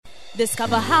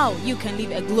Discover how you can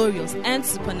live a glorious and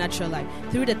supernatural life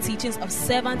through the teachings of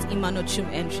Servant Emmanuel Chum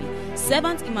Entry.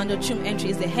 Servant Emmanuel Chum Entry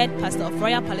is the head pastor of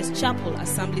Royal Palace Chapel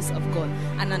Assemblies of God,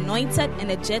 an anointed,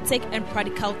 energetic, and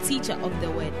practical teacher of the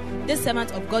Word. This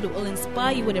servant of God will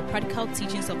inspire you with the practical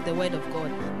teachings of the Word of God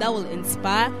that will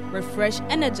inspire, refresh,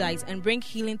 energize, and bring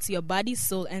healing to your body,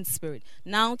 soul, and spirit.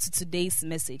 Now to today's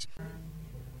message.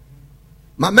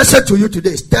 My message to you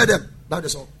today is tell them. That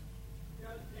is all.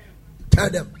 Tell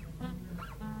them.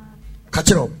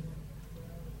 Catch it up.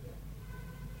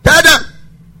 Tell them.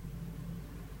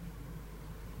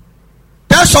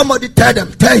 Tell somebody, tell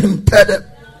them. Tell him, tell them.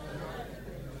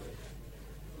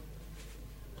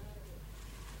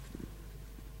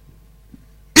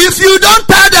 If you don't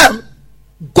tell them,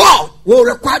 God will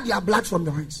require their blood from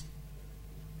your hands.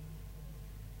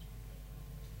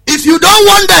 If you don't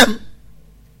want them,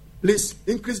 please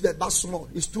increase the bass small.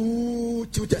 It's 2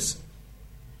 tutors.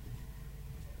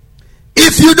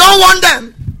 If you don't want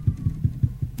them,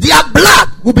 their blood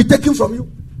will be taken from you.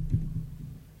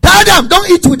 Tell them, don't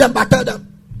eat with them, but tell them.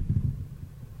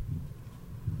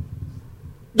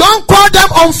 Don't call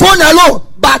them on phone alone,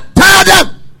 but tell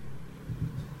them.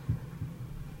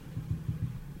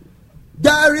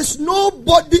 There is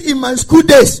nobody in my school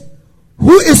days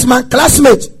who is my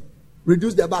classmate.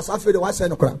 Reduce the bass. I feel the one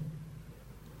saying no.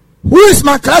 Who is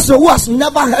my classmate who has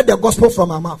never heard the gospel from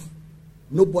my mouth?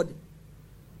 Nobody.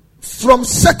 From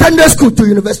secondary school to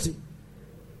university.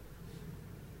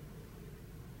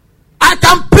 I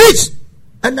can preach.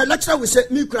 And the lecturer will say,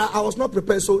 Mikra, I was not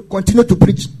prepared, so continue to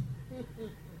preach.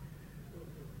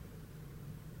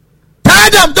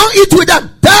 Tell them, don't eat with them.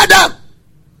 Tell them.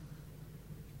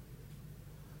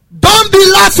 Don't be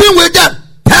laughing with them.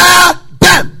 Tell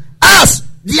them. As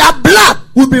their blood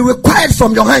will be required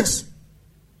from your hands.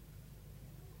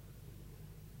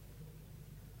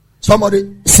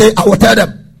 Somebody say, I will tell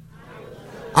them.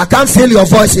 I can't feel your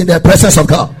voice in the presence of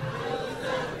God.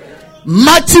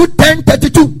 Matthew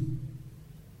 10:32.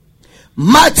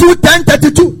 Matthew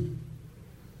 10:32.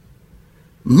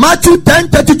 Matthew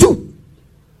 10:32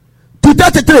 to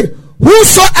 33.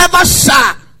 Whosoever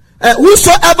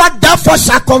therefore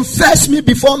shall confess me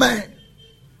before men.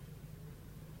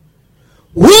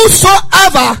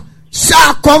 Whosoever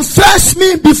shall confess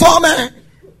me before men.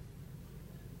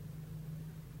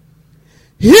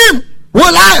 Him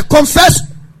will I confess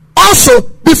also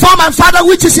before my Father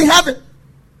which is in heaven.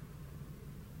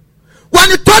 When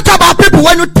you talk about people,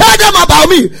 when you tell them about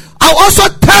me, I also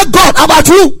tell God about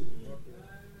you.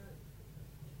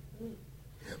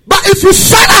 But if you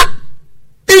shut up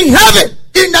in heaven,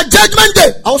 in the judgment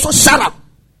day, I also shut up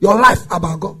your life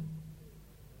about God.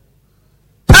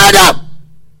 Tell them.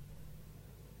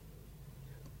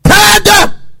 Tell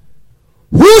them.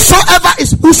 Whosoever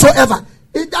is whosoever.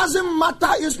 It doesn't matter.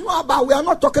 It's not about, we are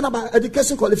not talking about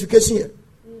education qualification here.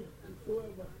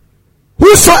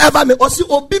 Whosoever may also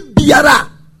obi biara.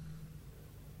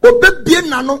 Obi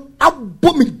biara no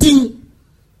abomidin.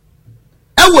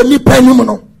 Ewo ni penum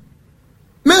no.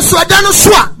 Me so ada no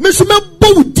so a, me so me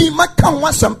bowudi maka ho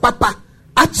asem papa.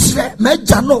 Akire me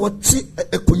agya no wote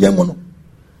ekunya mu no.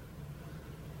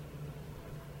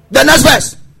 The next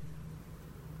verse.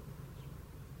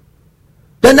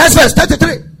 The next verse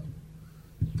 33.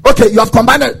 Okay, you have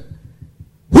combined it.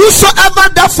 Whosoever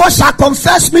therefore shall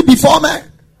confess me before men,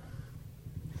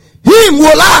 him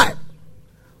will I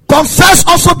confess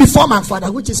also before my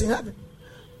Father which is in heaven.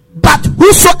 But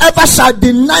whosoever shall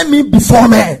deny me before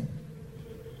men,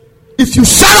 if you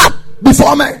shut up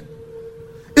before men,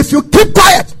 if you keep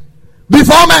quiet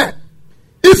before men,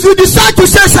 if you decide to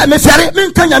say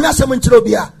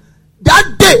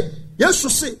that day, yes, you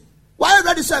see, why you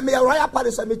ready say me a royal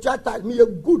palace, me chat, me a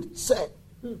good say.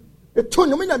 The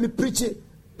tone me me preaching.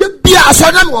 The be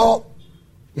assured them all.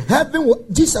 Heaven will,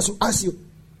 Jesus will ask you,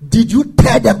 did you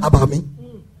tell them about me?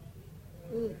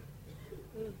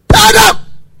 Tell them.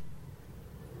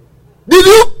 Did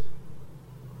you?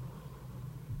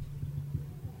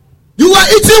 You were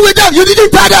eating with them. You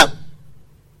didn't tell them.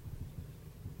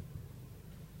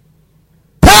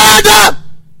 Tell them.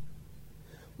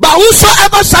 But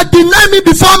whosoever shall deny me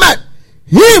before men,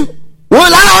 him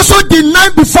will I also deny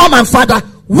before my Father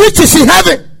which is in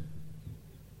heaven.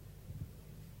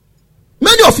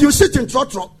 Many of you sit in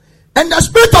church and the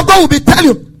Spirit of God will be telling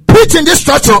you, preach in this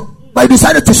church, but you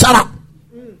decided to shut up.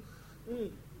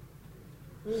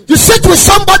 You sit with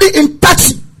somebody in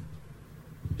taxi.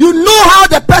 You know how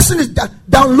the person is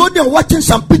downloading and watching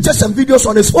some pictures and videos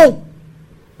on his phone.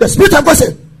 The Spirit of God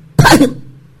says, tell him.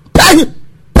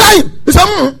 He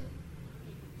said,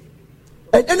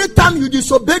 And anytime you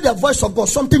disobey the voice of God,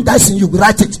 something dies in you.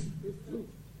 Write it.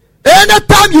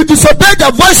 Anytime you disobey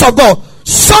the voice of God,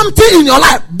 something in your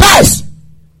life dies.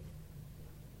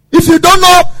 If you don't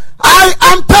know, I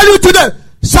am telling you today.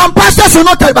 Some pastors will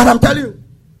not tell you, but I'm telling you.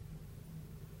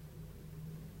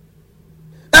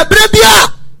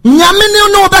 Ebrebia,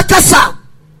 nyamini no bekasa.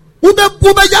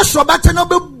 Ube yasho bate no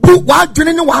be bu wa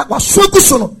dwene ni wa sogu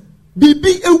so no.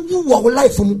 Bibi ewu wo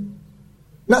life mu.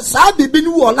 Na sa bibi ni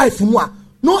wo life mu a,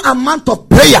 no amount of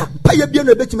prayer, prayer bi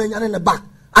no betime nyane ne back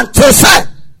until say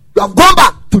you have gone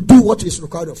back to do what is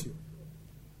required of you.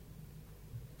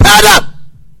 Tell them.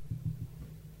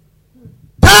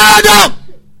 Tell them.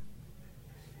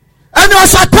 And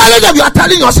as you're telling them, you are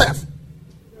telling yourself.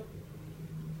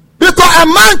 Because a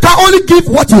man can only give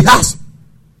what he has.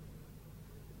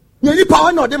 You need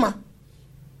power, no, dema.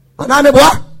 Anane boy.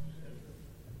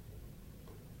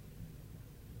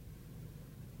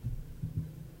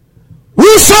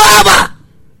 Whosoever.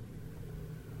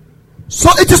 So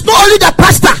it is not only the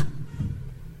pastor.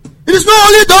 It is not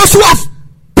only those who have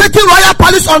taken royal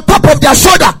palace on top of their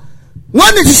shoulder.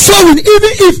 When it is showing, even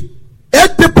if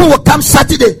 8 people will come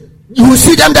Saturday, you will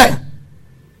see them there.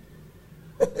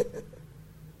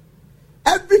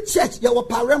 Every church, there were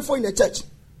parents in the church.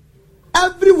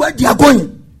 Everywhere they are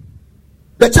going,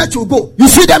 the church will go. You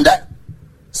see them there.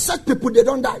 Such people, they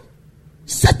don't die.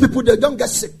 Such people, they don't get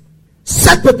sick.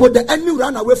 Such people, the enemy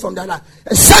run away from their life.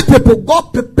 And such people,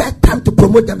 God prepared time to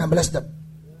promote them and bless them.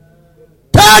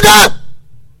 Tell them.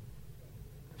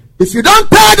 If you don't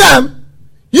tell them,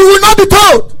 you will not be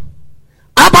told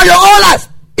about your own life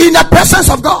in the presence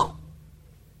of God.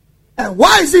 And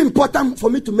why is it important for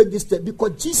me to make this step?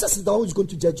 Because Jesus is the one who is going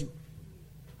to judge you.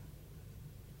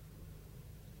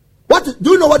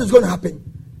 Do you know what is going to happen?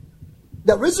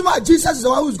 The reason why Jesus is the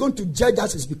one who is going to judge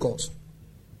us is because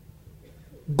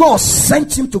God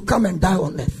sent him to come and die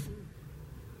on earth.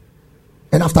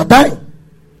 And after dying,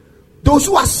 those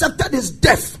who accepted his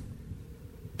death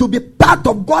to be part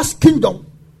of God's kingdom,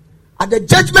 at the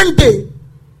judgment day,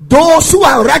 those who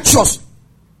are righteous,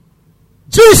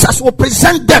 Jesus will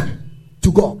present them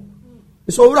to God.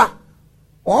 So,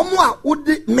 Omwa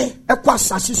udi me ekwa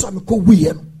sasi so me ko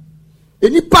wiye no.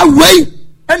 Enipa wei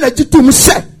energy to me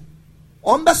say.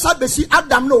 Ombesa besi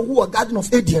Adam no who Garden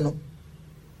of Eden no.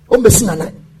 Ombesi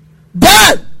nana.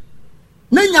 Then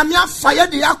ne nyame afaye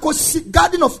de yakosi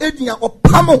Garden of Eden ya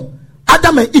opamo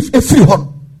Adam and Eve efiri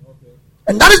hon.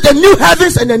 And that is the new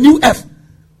heavens and the new earth.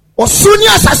 Osuni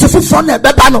asase from na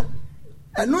beba no.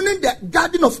 And only the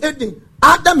Garden of Eden,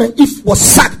 Adam and Eve was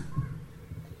sacked.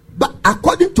 But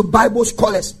according to Bible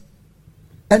scholars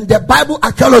and the Bible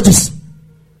archaeologists,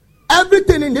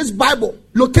 everything in this Bible,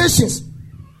 locations,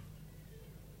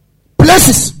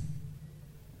 places,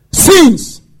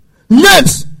 scenes,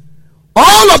 names,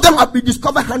 all of them have been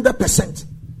discovered 100%,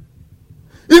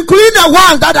 including the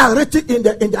ones that are written in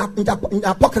the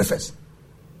Apocryphas.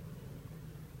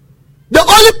 The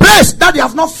only place that they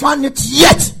have not found it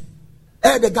yet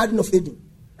is the Garden of Eden.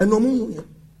 And no,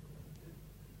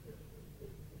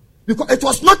 because it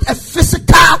was not a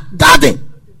physical garden,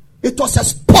 it was a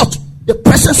spot, the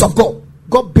presence of God.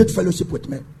 God built fellowship with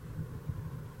men.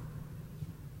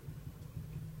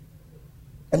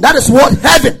 And that is what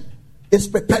heaven is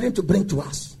preparing to bring to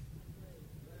us.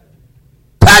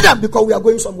 Tell them, because we are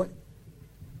going somewhere.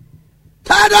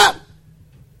 Tell them.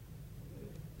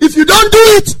 If you don't do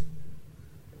it,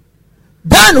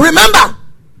 then remember,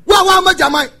 one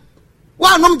Majamai,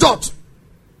 one Nomjot,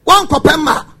 one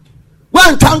Kopema,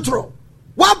 one Chantro,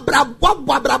 one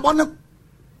Brabon,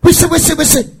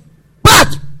 wisi.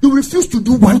 But you refuse to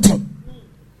do one thing.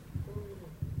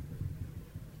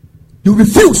 You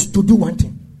refuse to do one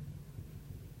thing.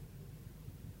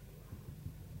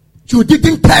 You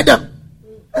didn't tell them.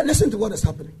 And listen to what is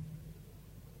happening.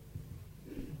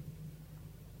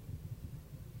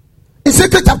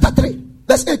 Ezekiel chapter 3,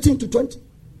 verse 18 to 20.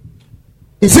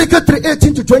 Ezekiel 3,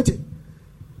 18 to 20.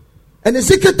 And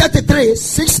Ezekiel 33,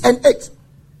 6 and 8.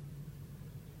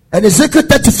 And Ezekiel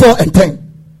 34 and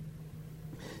 10.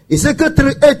 Ezekiel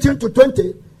 3, 18 to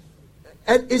 20.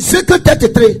 And Ezekiel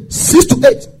 33, 6 to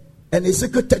 8. And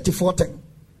Ezekiel 34, 10.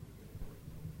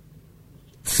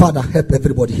 Father, help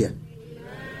everybody here.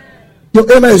 Amen.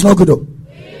 Your amen is not good, though.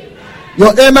 Amen.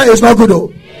 Your amen is not good, though.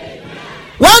 Amen.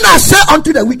 When I say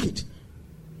unto the wicked,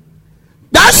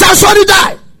 thou shalt surely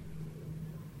die,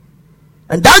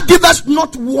 and that give us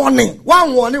not warning.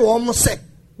 One warning, we almost say,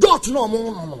 don't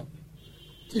no.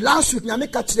 The last week, I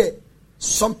make a today.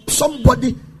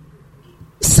 Somebody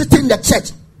sitting in the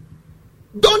church.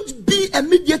 Don't be a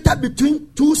mediator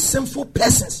between two sinful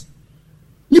persons.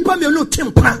 Nipa me no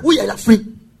temper, we are free.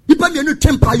 Nipa me no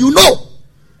temper, you know,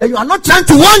 and you are not trying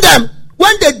to warn them.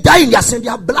 When they die in their sin,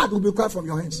 their blood will be required from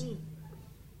your hands.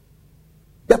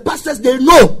 The pastors, they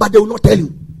know, but they will not tell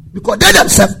you. Because they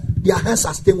themselves, their hands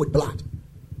are stained with blood.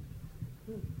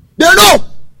 They know.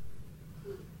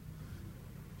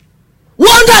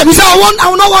 One them. He said, I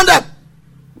will not want them.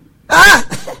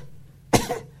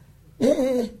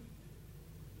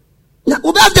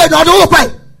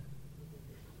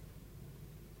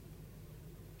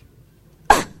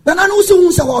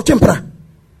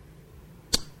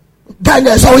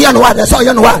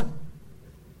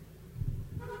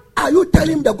 Are you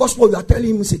telling him the gospel? You are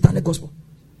telling him satanic gospel.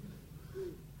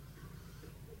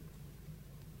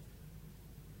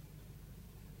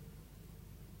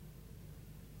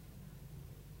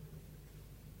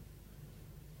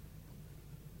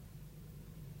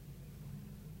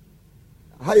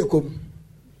 How you come?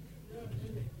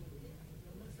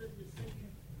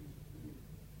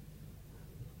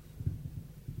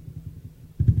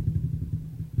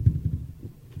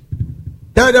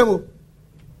 Tell them.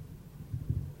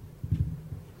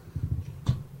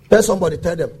 Tell somebody,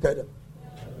 tell them.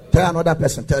 Tell another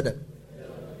person, tell them.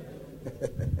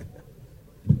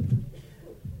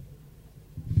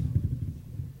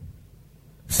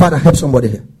 Father, help somebody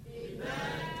here. Amen.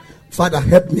 Father,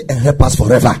 help me and help us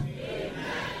forever. Amen.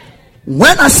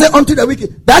 When I say unto the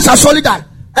wicked, thou shalt surely die,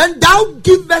 and thou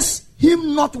givest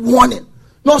him not warning,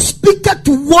 nor speaketh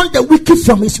to warn the wicked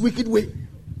from his wicked way,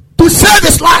 to save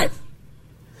his life.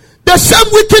 The same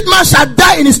wicked man shall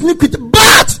die in his iniquity,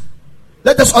 but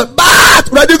let us all, but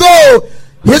ready go.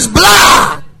 His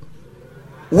blood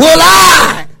will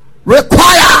I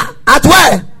require at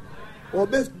where?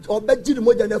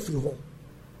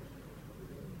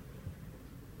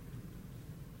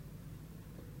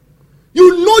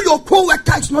 You know your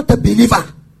co-worker is not a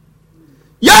believer.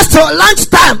 Yes, till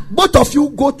lunchtime, both of you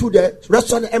go to the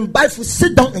restaurant and buy food,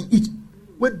 sit down and eat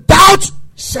without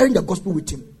sharing the gospel with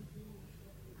him.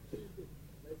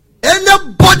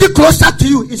 Anybody closer to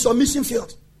you is your mission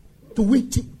field to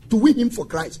win him for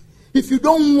Christ. If you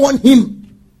don't want him,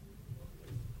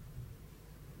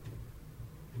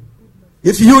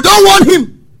 and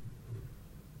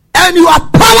you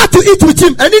have power to eat with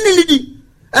him,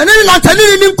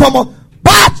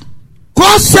 but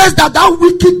God says that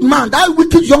wicked man, that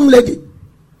wicked young lady,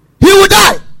 he will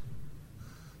die.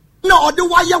 No, the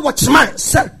wire watchman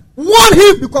said, warn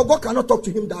him, because God cannot talk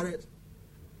to him direct.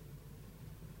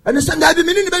 And he said, I be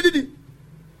meaning the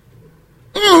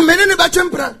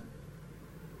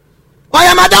I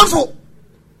am a downfall.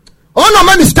 Oh no,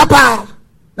 man, Mr. Pa.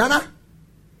 Nana.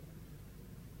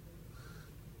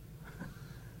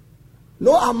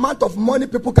 No amount of money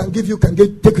people can give you can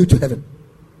take you to heaven.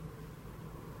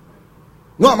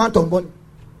 No amount of money.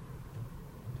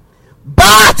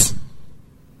 But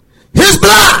his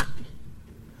blood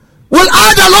will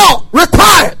either law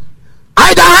require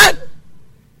either hand.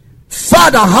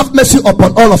 Father, have mercy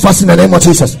upon all of us in the name of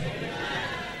Jesus.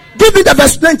 Give me the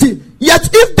verse 20. Yet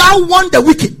if thou want the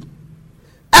wicked,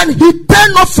 and he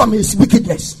turn not from his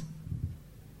wickedness,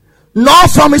 nor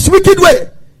from his wicked way,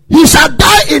 he shall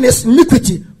die in his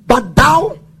iniquity, but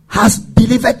thou hast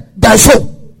delivered thy soul.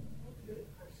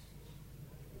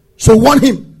 So warn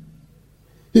him.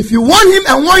 If you warn him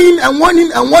and warn him and warn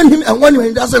him and warn him and warn him and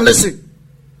he doesn't listen,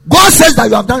 God says that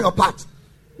you have done your part.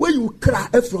 When you cry,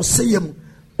 if you say him,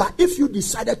 but if you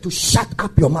decided to shut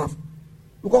up your mouth,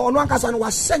 because one person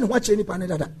was saying what any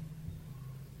panel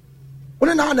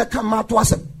when now they come out to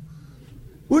us,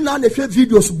 when now they share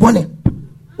videos burning,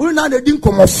 when now they didn't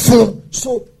come off phone,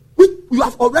 so you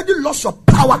have already lost your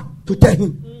power to tell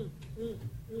him.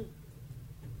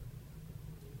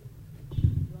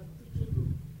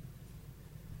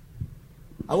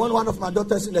 I want one of my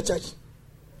daughters in the church.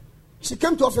 She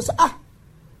came to office.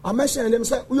 I mentioned them.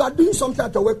 Said, "You are doing something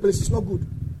at your workplace. It's not good."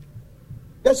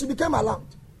 Then she became alarmed.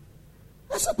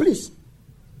 I said, "Please,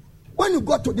 when you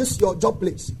go to this your job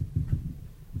place,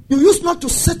 you used not to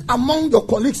sit among your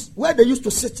colleagues where they used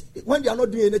to sit when they are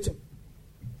not doing anything.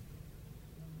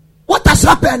 What has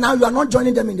happened now? You are not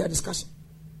joining them in their discussion."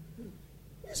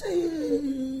 He said,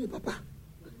 "Hey, Papa,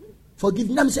 forgive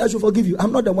me." Let me say, I should forgive you.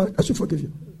 I'm not the one. I should forgive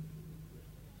you.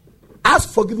 Ask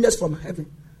forgiveness from heaven,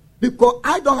 because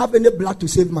I don't have any blood to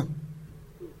save man.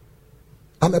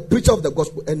 I'm a preacher of the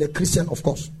gospel and a Christian, of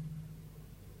course.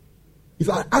 If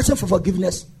I ask him for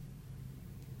forgiveness,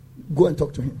 go and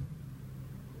talk to him.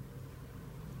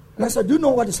 And I said, "Do you know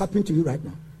what is happening to you right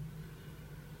now?"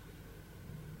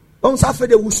 Once after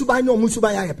the Wusuba no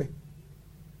Musuba Yape.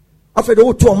 After the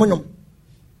old Tomonium.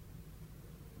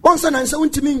 Once and I said,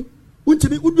 Untimi, would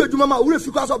you do Mama? Will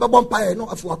you guys have a bumpire? No,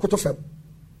 for a quarter of them.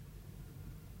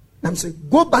 I'm saying,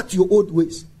 go back to your old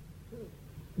ways.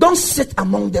 Don't sit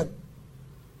among them.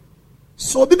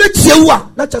 So be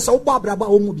chewa, not just a braba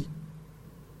omubi.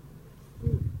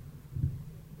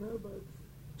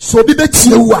 So be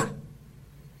chewa.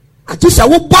 I just a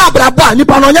braba ni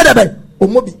panonya debe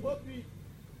omubi.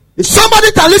 If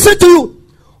somebody can listen to you,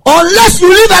 unless you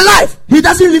live a life, he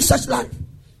doesn't live such life.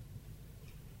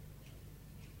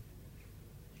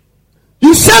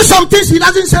 You say some things, he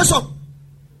doesn't say some.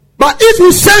 But if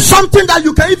you say something that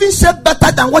you can even say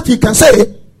better than what he can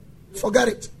say, forget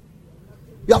it.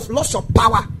 You have lost your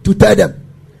power to tell them.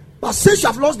 But since you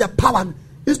have lost the power,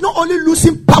 it's not only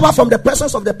losing power from the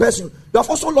presence of the person, you have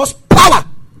also lost power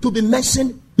to be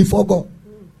mentioned before God.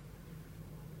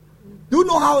 Do you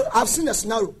know how I've seen a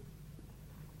scenario?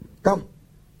 Come.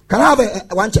 Can I have a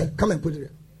one chair? Come and put it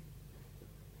here.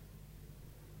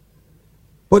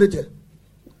 Put it here.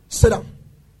 Sit down.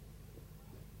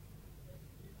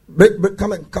 Break,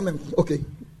 come and, okay.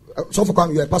 So for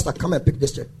come, you're a pastor, come and pick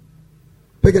this chair.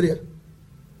 Pick it here.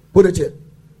 Put it here.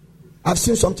 I've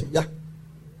seen something, yeah.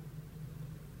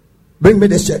 Bring me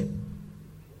this chair.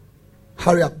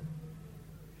 Hurry up.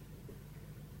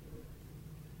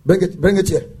 Bring it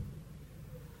here.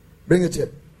 Bring it here.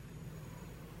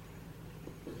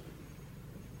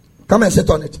 Come and sit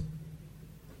on it.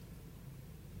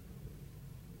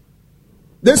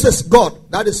 This is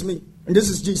God, that is me, and this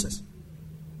is Jesus.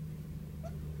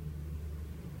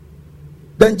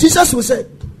 Then Jesus will say,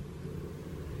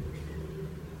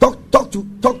 talk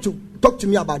to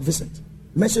me about Vincent.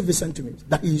 Mention Vincent to me,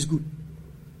 that he is good.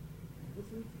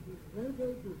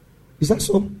 Is that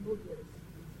so?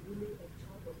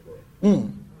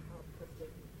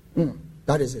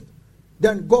 That is it.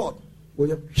 Then God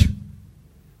will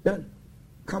then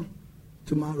come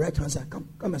to my right hand side. Come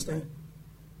and stand.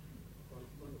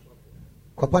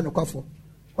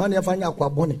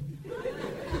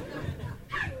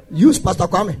 Use Pastor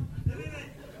Kwame.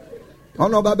 I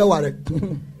don't know about worry.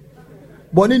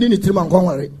 Bonnie didn't trim and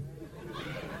worry.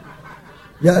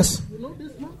 Yes.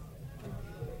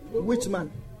 Which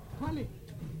man?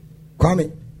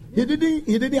 Kwame. He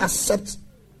didn't accept.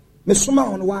 Me suma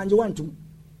on one you want to.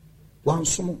 One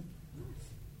sumo.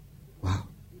 Wow.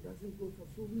 He doesn't go for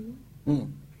food. He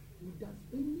does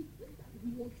anything that he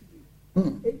wants to do.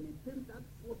 Anything that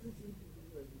forces him to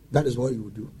do. That is what he will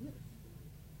do. Yes.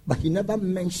 But he never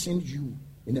mentioned you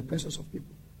in the presence of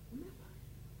people.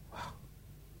 Wow.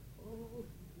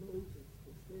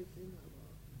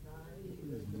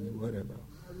 Whatever.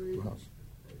 Wow.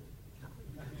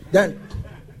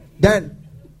 Then,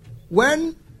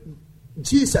 when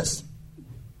Jesus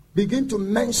begin to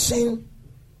mention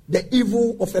the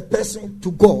evil of a person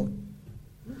to God,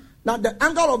 now the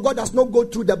anger of God does not go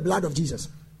through the blood of Jesus.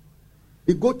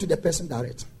 It goes to the person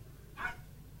direct.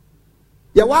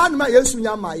 In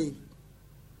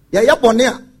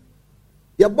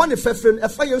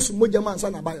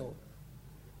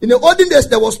the olden days,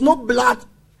 there was no blood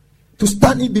to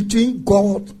stand in between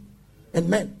God and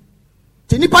men.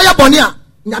 You go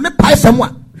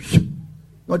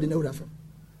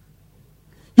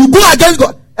against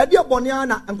God.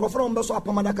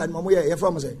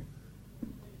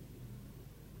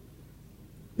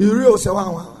 You real say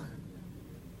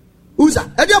who's that?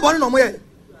 Everybody know me.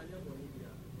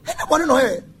 Everybody know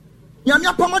here.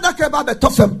 Nyamia pamada ke ba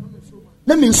betofem.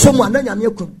 Na min somu na nyamia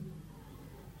kun.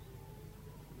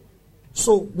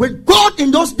 So with God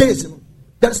in those days,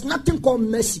 there's nothing called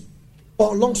mercy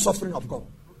or long suffering of God.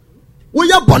 When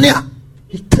you're born here,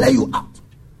 he clear you out.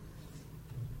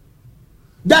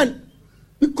 Then,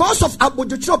 because of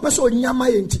Abuducho person nyama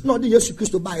yenti, no the Jesus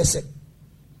Christ by yourself.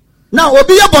 Now,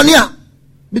 obi ya born here.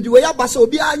 Bidi we ya basa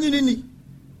obi anyi ni.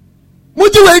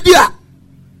 Muji we dia.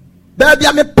 Baby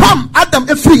am pam Adam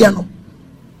e free no.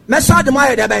 Mesa de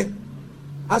my de ben.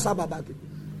 Asa baba ke.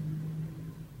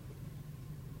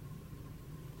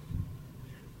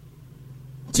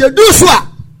 Those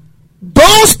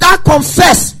that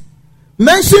confess,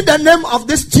 mention the name of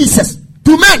this Jesus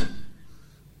to men,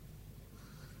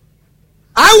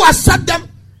 I will accept them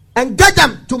and get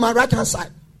them to my right hand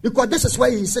side, because this is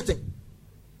where he is sitting.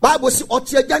 Bible says,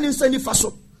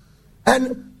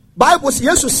 and Bible says,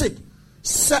 yes, you see,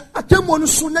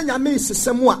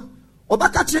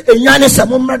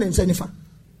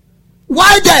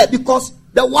 why there? Because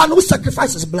the one who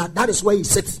sacrifices blood, that is where he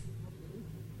sits.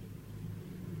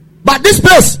 But this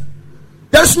place,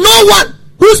 there's no one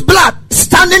whose blood is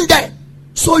standing there.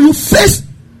 So you face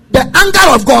the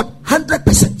anger of God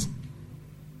 100%.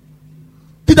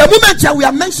 To the moment here we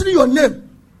are mentioning your name,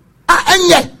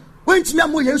 when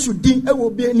you din, it will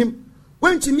be him.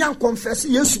 When you confess,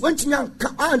 yes, when you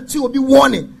will be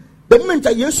warning. The moment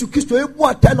that Jesus Christ will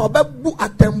attend or be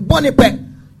attend bonipe,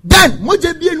 Then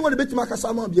moje be anyone bet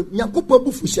makasama be Nyankopon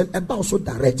bufushen eba also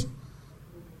direct.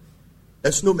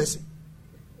 There's no mercy.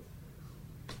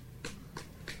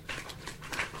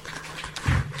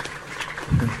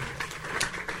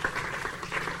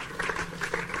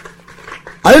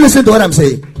 Are you listening to what I'm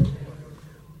saying?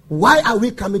 Why are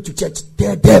we coming to church?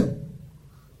 Tell them.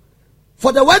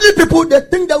 For the worldly people, they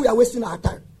think that we are wasting our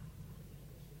time.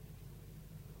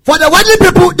 For the worldly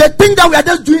people, they think that we are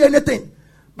just doing anything.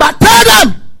 But tell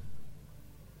them.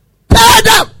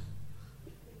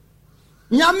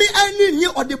 Nyame any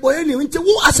new or the boy any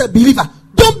who as a believer,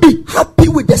 don't be happy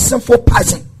with the sinful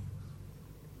person.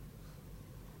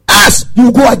 As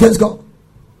you go against God.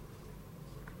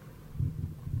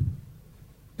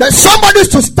 There's somebody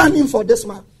to stand in for this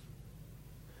man.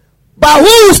 But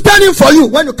who is standing for you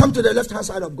when you come to the left-hand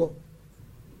side of God?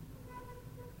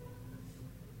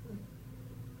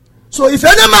 So if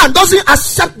any man doesn't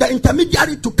accept the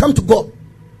intermediary to come to God,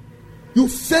 you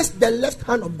face the left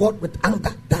hand of God with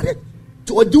anger direct.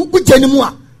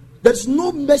 There's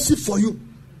no mercy for you.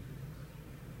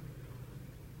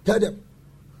 Tell them.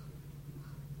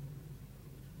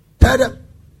 Tell them.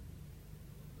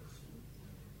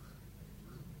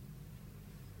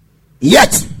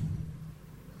 Yet,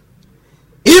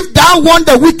 if thou want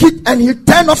the wicked and he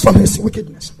turn off from his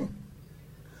wickedness,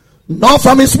 nor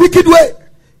from his wicked way,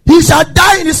 he shall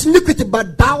die in his iniquity,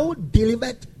 but thou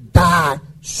delivered thy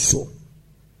soul.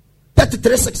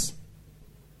 33:6.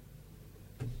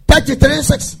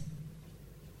 33:6.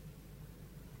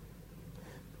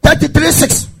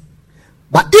 33:6.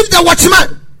 But if the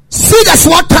watchman see the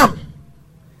sword come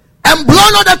and blow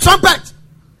not the trumpet,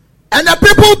 and the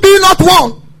people be not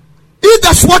warned, if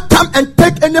the sword come and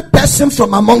take any person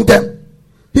from among them,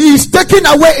 he is taken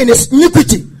away in his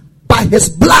iniquity. By his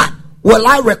blood will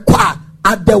I require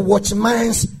at the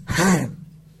watchman's hand.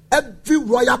 Every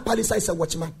royal palace is a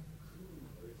watchman.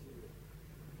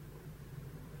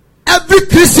 Every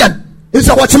Christian is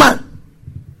a watchman.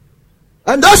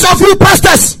 And those of you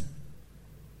pastors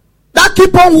that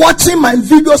keep on watching my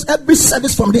videos every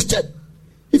service from this church,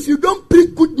 if you don't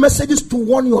preach good messages to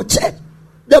warn your church,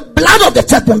 the blood of the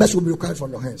church members will be required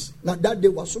from your hands. Now that day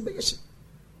was so big.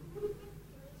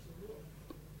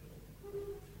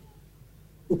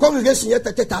 The congregation here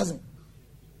 30,000.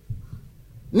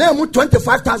 Now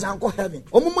 25,000 go heaven.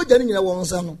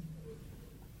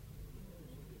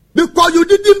 Because you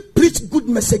didn't preach good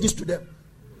messages to them.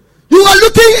 You are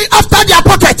looking after their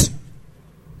pocket.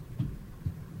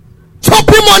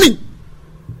 Chopping money.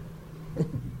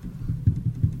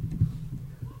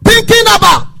 Thinking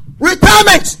about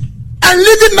retirement and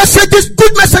leaving messages,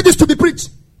 good messages to be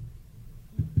preached.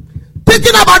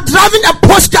 Thinking about driving a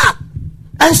Porsche car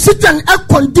and sitting in an air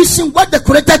conditioned, well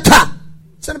decorated car.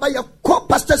 Somebody call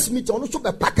Pastor's meeting, also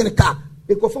be parking a car.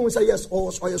 They go phone and say yes,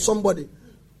 or somebody.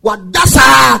 What that's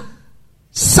a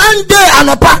Sunday and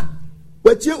a part.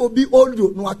 But you will be old,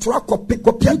 no, a truck or pick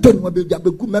up Anton will be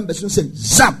good members and say,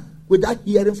 Sam, without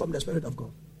hearing from the Spirit of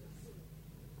God.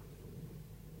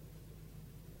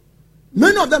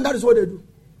 Many of them, that is what they do.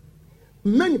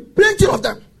 Many, plenty of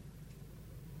them.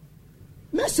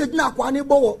 Message na kwa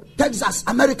nebo Texas,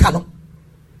 America no.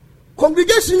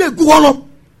 Congregation e gu ono.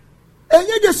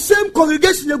 Enye the same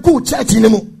congregation e gu church ni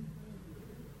mo.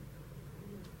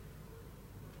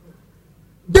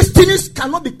 Destinies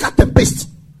cannot be cut and paste.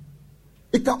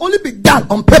 It can only be done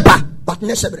on paper, but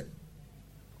necessary.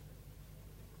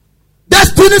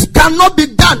 Destinies cannot be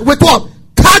done with what?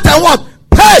 Cut and what?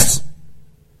 Paste.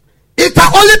 It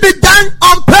can only be done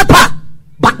on paper,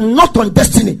 but not on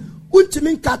destiny. It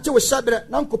can't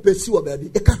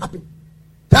happen.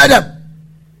 Tell them.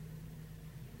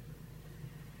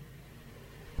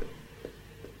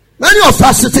 Many of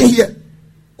us sitting here.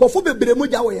 You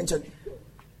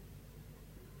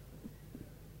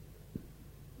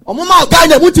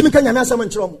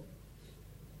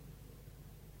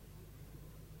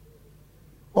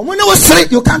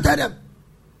can't tell them.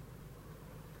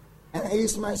 And he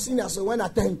is my senior, so when I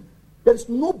tell him, there is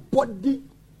nobody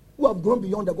who have grown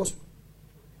beyond the gospel.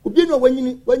 When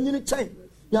you need time,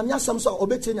 can I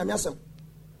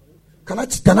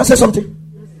say something?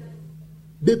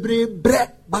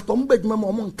 But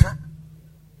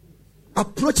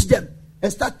approach them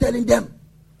and start telling them.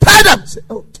 Tell them. Say,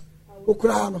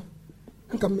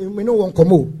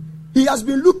 he has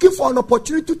been looking for an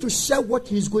opportunity to share what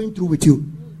he is going through with you.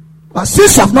 But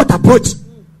since you have not approached,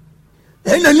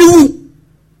 so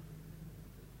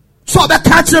the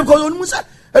country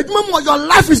because your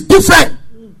life is different,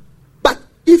 but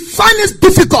he finds it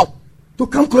difficult to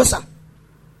come closer.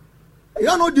 You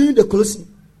are not doing the closing.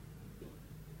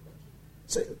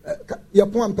 Say,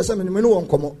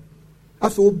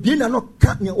 After being no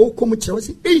cat near all come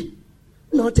say, eh,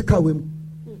 not take away.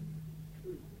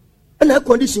 And a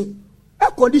condition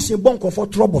bonk for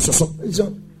trouble. So,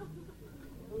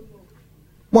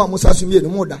 Mom must ask me the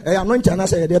mother. I am not an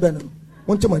answer.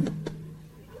 Want to money.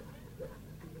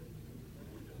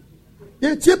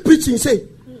 Yet you preaching say,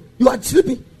 you are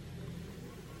sleeping.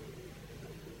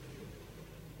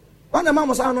 One of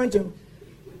mama's anointing.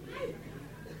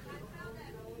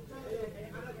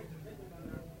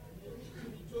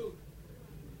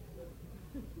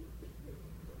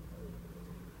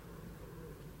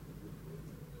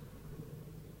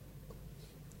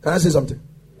 Can I say something?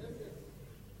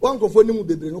 One go for you,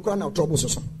 baby. No kind of trouble.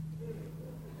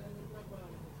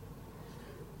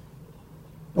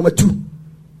 Number 2.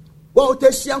 Well,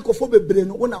 there's young for baby.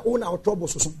 No one our trouble.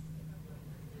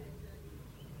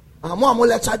 I'm more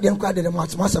let's add them credit and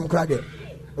much more credit.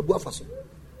 A buffalo.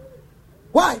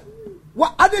 Why?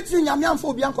 What other thing I'm young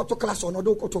for Bianco to class or no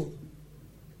do koto?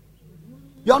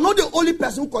 You are not the only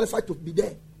person who qualified to be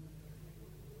there.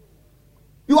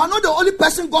 You are not the only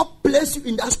person God placed you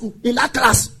in that school, in that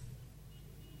class.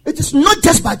 It is not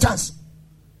just by chance.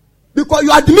 Because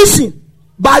your admission,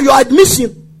 by your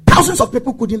admission, thousands of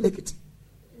people couldn't make it.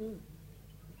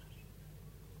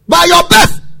 By your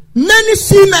birth, many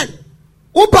seamen,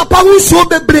 it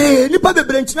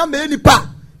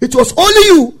was only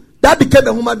you that became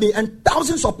a human being, and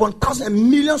thousands upon thousands and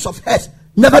millions of heads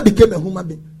never became a human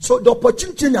being. So the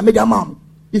opportunity in the mom,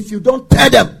 if you don't tell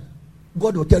them,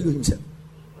 God will tell you himself.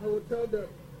 I will tell them.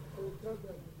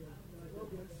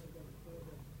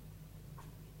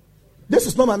 This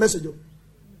is not my message.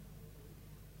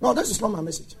 No, this is not my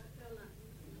message.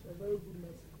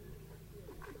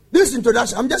 This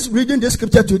introduction, I'm just reading this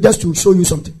scripture to show you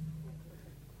something.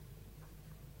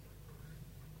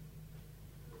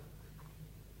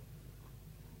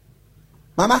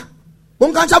 Mama,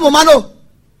 mun kancha mumano.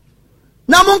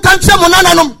 Na mun kancha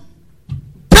munana num.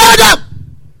 Tell them.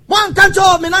 Mun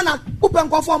kancha minana. Upen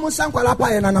kwa fo mun san kwala pa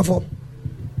ye nana fo.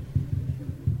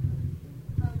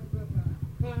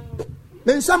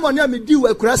 Men someone near me do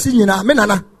a crashing nyina me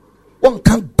nana. Won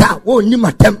kan da won ni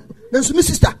matem. Nenso mi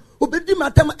sister, obedi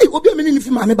matem eh obi me ni fi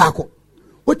ma me baako.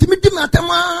 Otimi di matem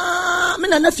me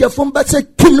nana fiafom ba se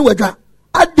kin no wadwa.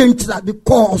 Adentira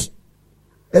because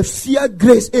a fear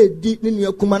grace di ni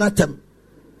kumana tem.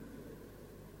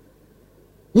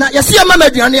 Na yesi ama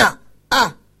mediane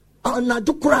a na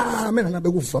dukura me na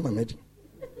be gu fa ma medi.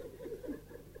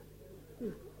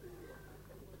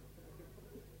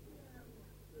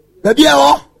 Baby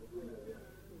oh.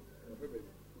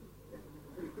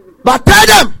 But tell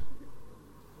them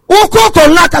Oko ko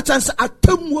na ka chance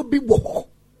atem wo bi bo.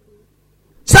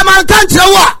 Saman kan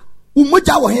trewa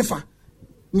umuja wo hefa.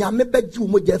 Nyame beji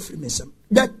umuja free mesem.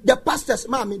 The pastors,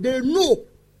 mommy, they know.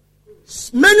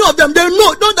 Many of them, they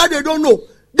know. Not that they don't know.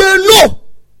 They know.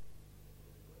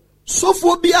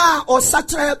 Sophobia or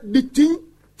satire between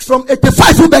from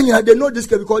 85 to Benya, they know this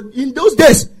because in those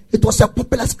days, it was a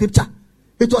popular scripture.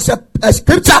 It was a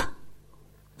scripture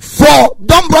for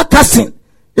dumb broadcasting.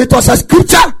 It was a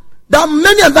scripture that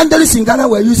many evangelists in Ghana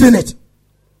were using it.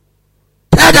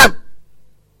 Tell them.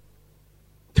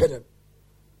 Tell them.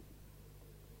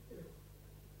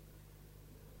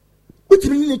 Which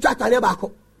meaning in chat are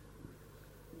bako?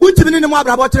 Which meaning in more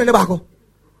about the bako?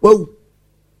 Whoa,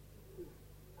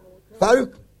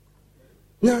 Farouk.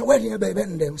 Now, where do you be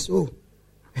them? So,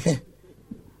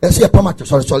 let's see a pomato.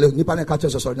 Sorry, Nippon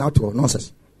catches us now to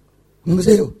nonsense.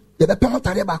 Museo, you have a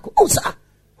pomato bako. Oh, sir.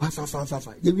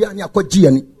 You are near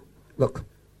Kojiani. Look.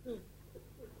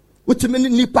 Which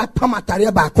meaning Nipa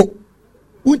Pamataria bako?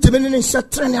 Which meaning in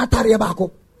Shatrania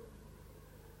bako?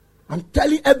 I'm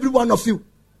telling every one of you.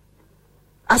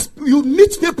 As you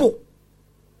meet people,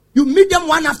 you meet them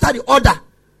one after the other.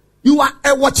 You are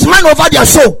a watchman over their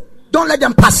soul. Don't let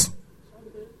them pass.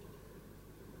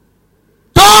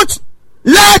 Don't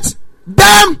let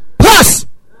them pass.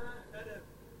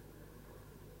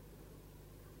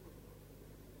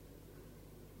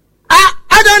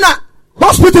 I don't know.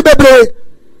 Hospital baby.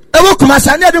 I will come. I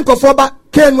didn't go for back.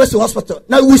 Ken West Hospital.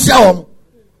 Now we see them.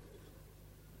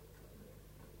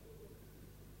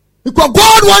 Because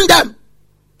God wants them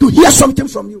to hear something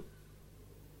from you.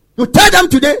 You tell them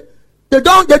today, they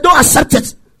don't accept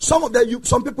it. Some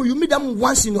people you meet them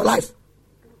once in your life,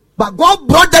 but God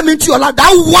brought them into your life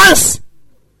that once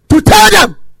to tell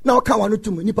them. Now can one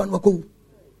to me?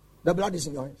 The blood is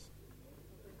in your hands.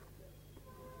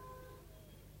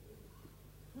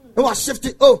 You are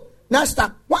shifting. Oh, next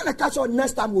time. Why not catch on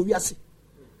next time? We see.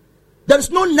 There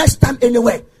is no next time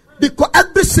anywhere because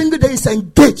every single day is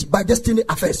engaged by destiny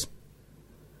affairs.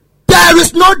 There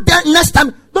is no next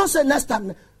time. Don't say next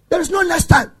time. There is no next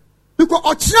time. Because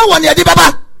Ochina one yadi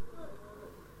baba.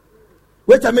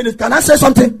 Wait a minute, can I say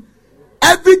something?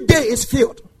 Every day is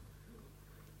filled.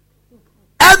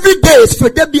 Every day is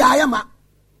filled. There be ayama.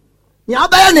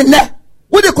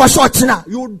 What they call short now?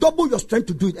 You will double your strength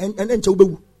to do it, and then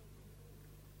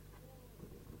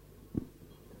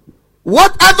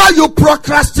whatever you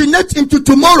procrastinate into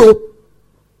tomorrow,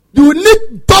 you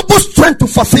need double strength to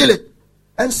fulfill it.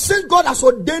 And since God has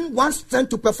ordained one strength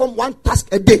to perform one task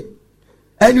a day,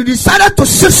 and you decided to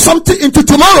shift something into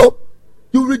tomorrow,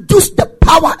 you reduce the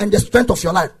power and the strength of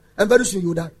your life, and very soon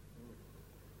you die.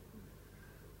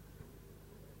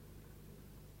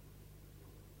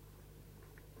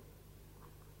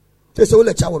 Say, "Oh,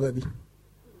 lecture, baby."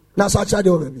 Now, such a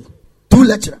baby. 2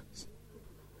 lecturers.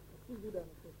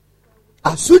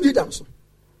 So did answer.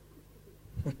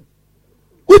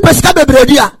 You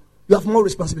have more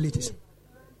responsibilities.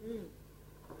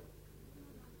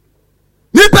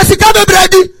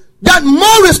 Than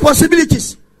more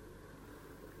responsibilities.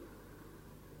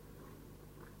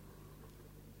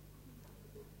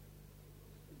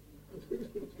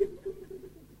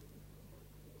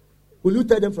 Will you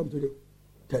tell them from today?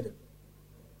 Tell them.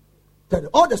 Tell them.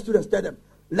 All the students, tell them.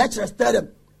 Lecturers, tell them.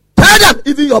 Tell them.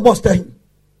 Even your boss, tell him.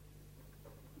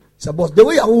 So, boss, the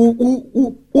way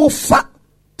who fat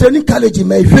training college in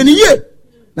May,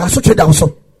 now so trade down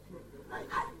some.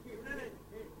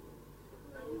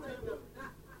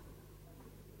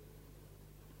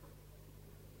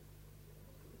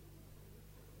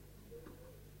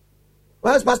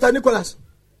 Where's Pastor Nicholas?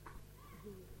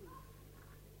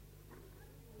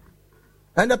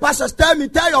 And the pastor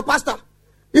tell your pastor.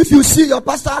 If you see your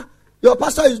pastor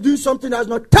is doing something that's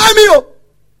not, tell me, oh.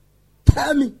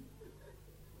 Tell me.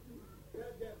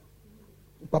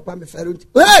 Papa me ferunti.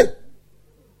 Hey!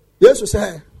 Yesu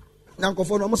say,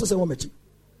 "Nankofo no mo se wo mechi."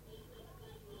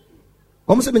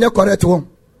 Omo se me correct won.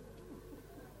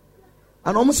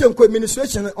 And omo se nko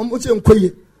administration, omo se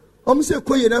nkoye. Omo se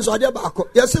koye na so ade ba akọ.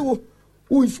 Yesi wo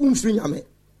mfiri nyame.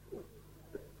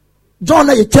 John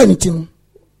na ye twanitim.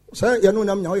 Say ye no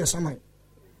nam nya wo ye saman.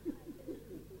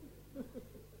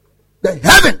 The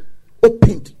heaven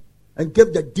opened and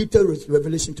gave the detailed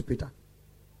revelation to Peter.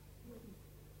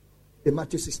 In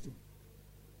Matthew 16.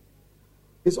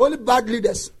 It's only bad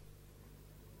leaders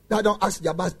that don't ask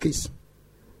their bad case.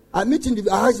 I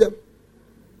ask them,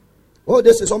 oh,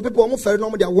 this is some people almost fair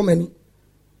normal, they are women.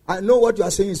 I know what you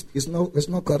are saying is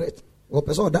not correct. Oh,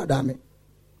 person that damn me.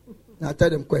 I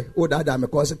tell them, oh, that damn me,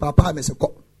 because Papa me say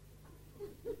go.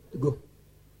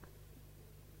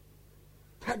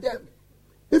 Tell them.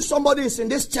 If somebody is in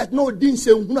this church, no, didn't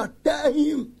say, tell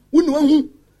him. We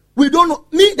don't know.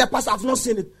 Me, the pastor, have not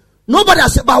seen it. Nobody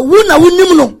has said, but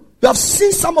you have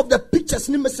seen some of the pictures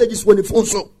and messages when the phone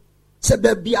so. Say,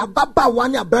 baby, a baba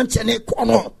one a branch and a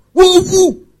corner.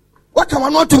 Woo! What can I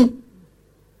not do?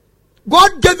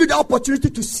 God gave you the opportunity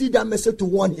to see that message to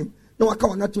warn him. No, I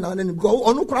can't not now. Go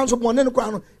on no crowns of one and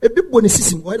crown. A big bonus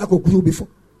system. Why I go grew before?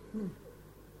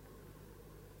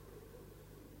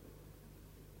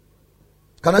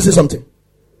 Can I say something?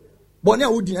 Bonia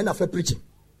would end after preaching.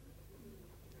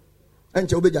 And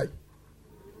Chobejai.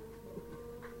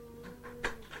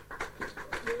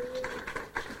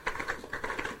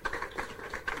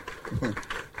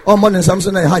 Oh, man,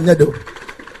 Samson, I had do.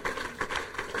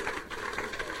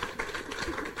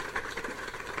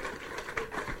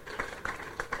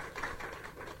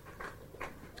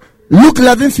 Luke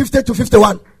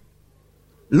 11:50-51.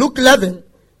 Luke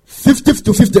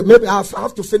 11:50-50. Maybe I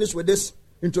have to finish with this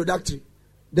introductory.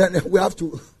 Then I have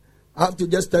to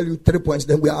just tell you 3 points.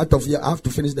 Then we are out of here. I have to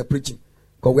finish the preaching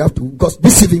because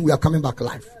this evening we are coming back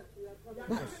live.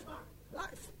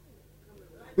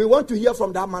 We want to hear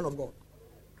from that man of God.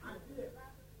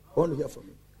 I want to hear from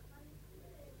him.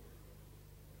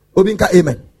 Obinka,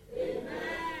 amen.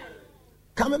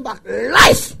 Coming back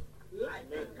live.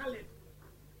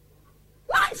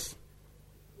 Life.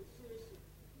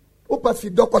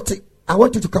 I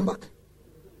want you to come back.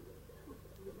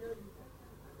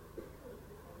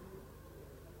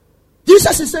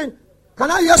 Jesus is saying,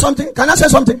 can I hear something? Can I say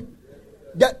something?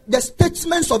 The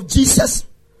statements of Jesus,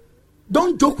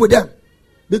 don't joke with them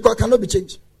because it cannot be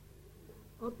changed.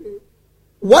 Okay.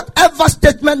 Whatever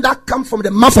statement that comes from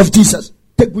the mouth of Jesus,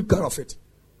 take good care of it.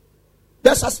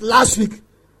 Just as last week,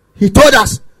 he told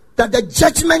us that the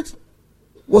judgment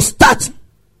will start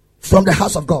from the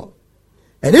house of God.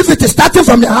 And if it is starting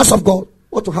from the house of God,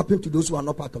 what will happen to those who are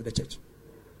not part of the church?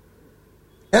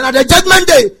 And at the judgment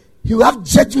day, you have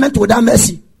judgment without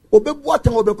mercy. And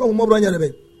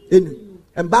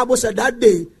Bible said that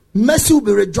day, mercy will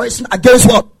be rejoicing against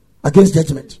what? Against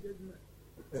judgment.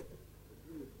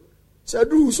 I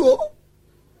do so.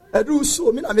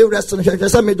 Me na me rest no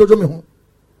hwehwe me dodo me ho.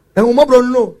 And mo bro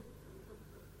no.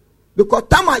 Because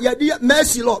tama ya di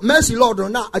mercy Lord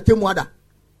na atemu ada.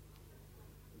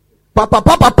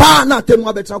 Papa na atemu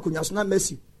abetra kunya so na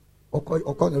mercy.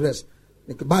 Oko no rest.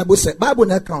 The Bible said, Bible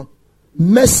na account,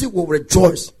 mercy will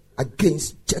rejoice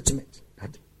against judgment.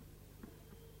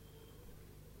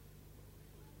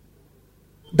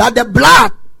 That the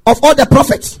blood of all the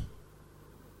prophets,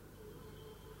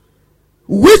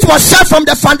 which was shed from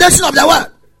the foundation of the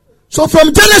world, so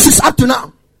from Genesis up to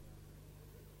now,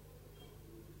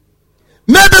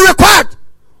 may be required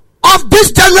of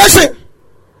this generation.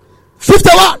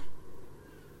 51.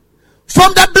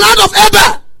 From the blood of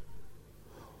Abel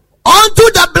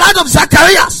unto the blood of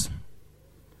Zacharias,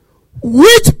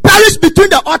 which perished between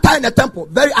the altar and the temple.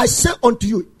 Very, I say unto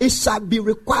you, it shall be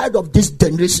required of this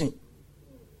generation.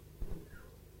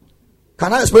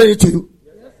 Can I explain it to you?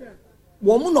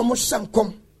 Womu no mo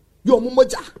shankom, yo mo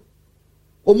moja,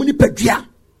 omu ni pedua,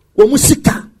 omu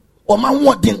sika, oma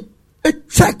wodin, e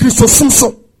try Christo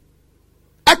sumso,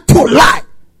 e to lie,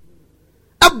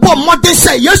 e bo modern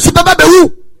say yes you baba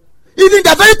bewu. Even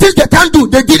the very things they can't do,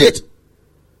 they did it.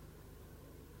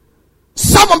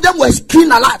 Some of them were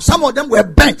skinned alive, some of them were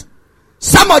burnt,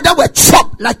 some of them were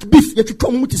chopped like beef. You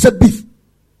come to say beef.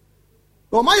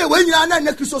 No matter when you are not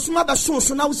in Christo suma ba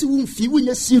so na we see we feel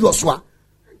we serious wa.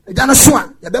 Dana so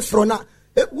a ya be fro na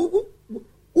Abraham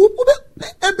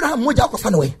moja ko fa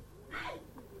no way.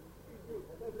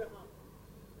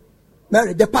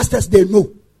 Mary, the pastors they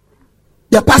know.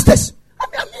 The pastors, I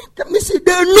mean,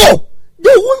 they know.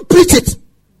 They won't preach it.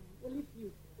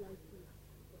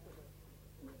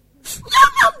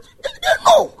 They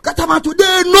know. Katamatu,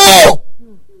 they know.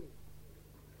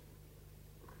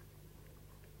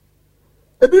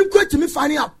 They've been quick to me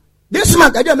finding out. This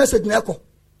man got a message in Echo.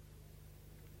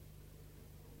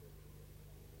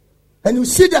 And you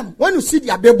see them, when you see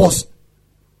their babies,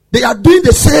 they are doing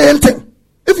the same thing.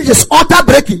 If it is altar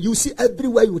breaking, you see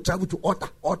everywhere you travel to altar.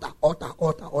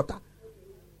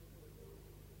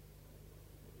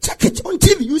 Check it on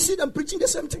TV. You see them preaching the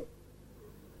same thing.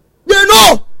 They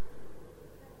know.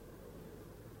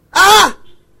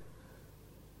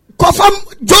 Confirm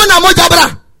Jonah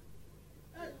Mojabra.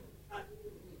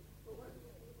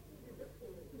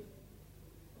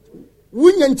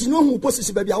 We need know who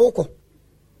possesses baby awoko.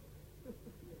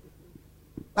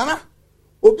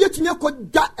 Obi etinya ko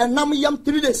da enam yam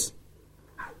 3 days.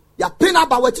 Ya pena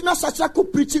ba wetina sacha ko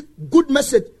preach good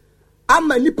message.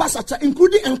 Ama nipa sacha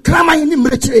including enkrama ni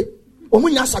mrekire.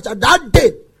 Omunya sacha that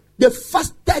day they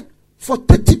fasted for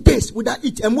 30 days without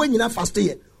eat. And when you not fasting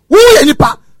here, who you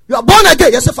nipa? You are born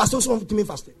again. Yes, fast also to me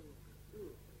fasting.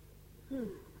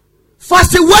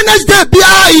 Fasting Wednesday be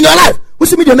in your life. Who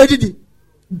see me the medidi?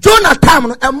 Jonah time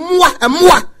no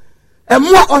emwa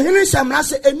ohini shamra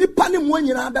say enipa ni mu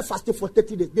nyina be fasting for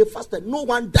 30 days. They fasted. No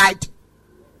one died.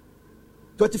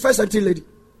 21st century lady.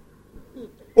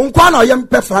 Unkwana oyem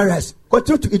pe fried rice.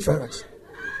 Continue to eat fried rice.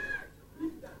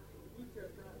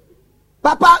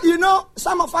 Papa, you know,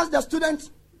 some of us, the students,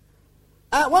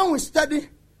 when we study,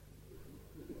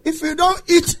 if you don't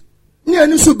eat near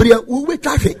Nusubria, we will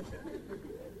traffic.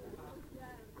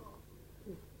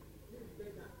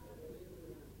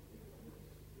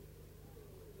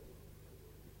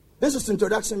 This is the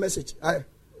introduction message.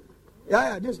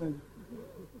 This one.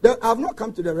 I have not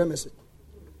come to the real message.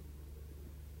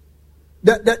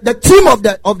 The theme of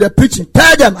the preaching.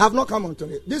 Tell them I have not come on to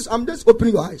it. I'm just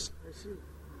opening your eyes.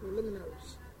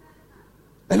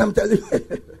 And I'm telling you,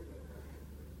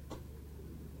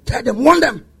 tell them, warn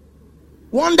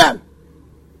them.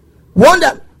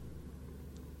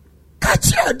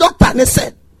 Catch a doctor and they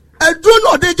said, I do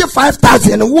not they get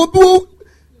 5,000 and we'll do.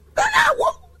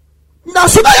 Now,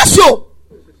 so that's so.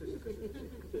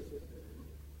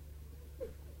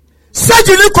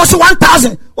 Surgery cost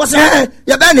 1,000. Was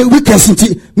you're buying weekends in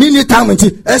mini time and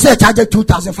I say charge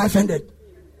 2,500.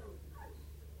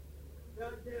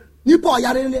 Nipo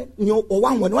yarene nyo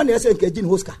owan one say nkejin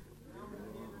hoska.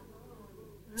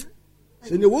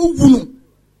 Se ne wo wunu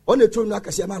on the throne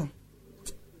akase ma no.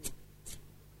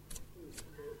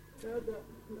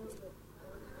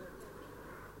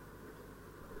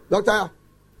 Doctor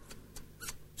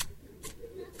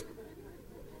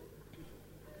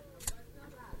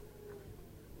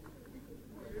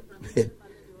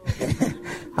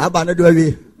Aba na do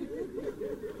awi.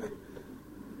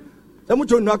 Samu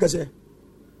throne akase.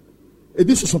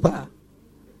 Ebi susu pa.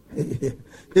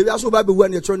 Ebi aso ba be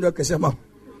wan e tron kese ma.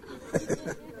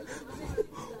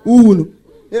 Uunu.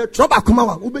 E trouble akoma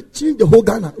wa, we be change the whole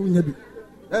Ghana unya bi.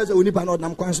 E say oni pa na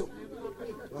odam kwan so.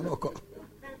 Wana oko.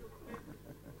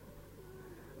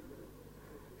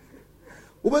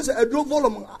 We say a drug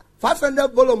volume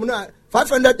 500 volume na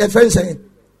 500 defense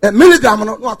milligram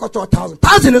no akọtọ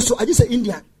 1,000 so I just say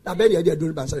India na be dey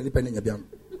do bansa independent yabiam.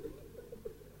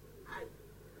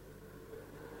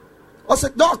 I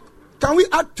said, Doc, can we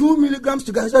add 2 milligrams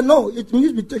together? I said, no, it needs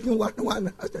to be taken one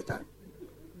at a time.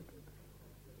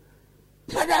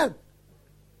 Tell them.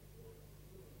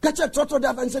 Catch a trotto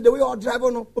there and say, the way you drive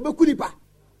on, Obekunipa.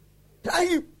 Try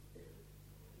him.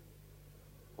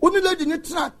 Only lady need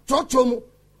to trotto,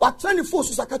 but 24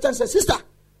 so catch and say, sister,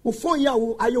 who phone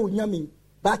you are you yummy,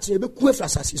 but you be quick for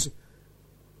us.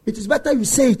 It is better you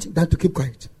say it than to keep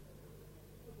quiet.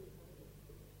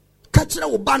 Catch a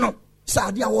ubano.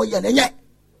 Sadia wo ye nenye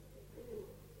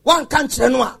wan kan kire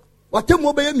no a watem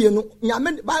obeye mienu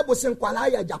nyame Bible say nkwala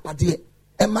ya japade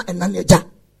ema enane eja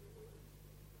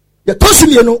ye tosu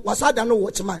mienu wasada no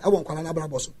wo chima e won nkwala na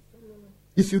brabo so.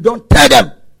 If you don't tell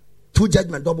them, true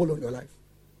judgment double on your life.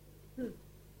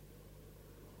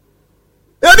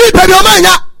 Ebi pedi o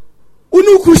manya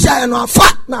unu kusha no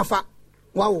afa na afa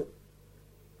wawo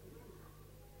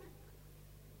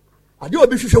ade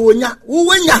obi hwehwe wonya wo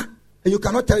wonya. And you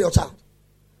cannot tell your child.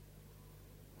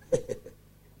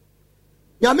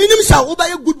 Ya minim sa wo ba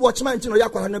ye good watchman nti no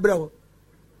yakwala ne brɛ wo.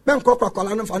 Men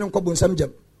kwala no fa ne nkɔbɔ nsam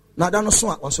jam. Na da no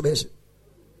so a waso bɛ hye.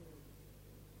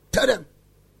 Tell them.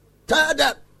 Tell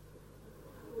them.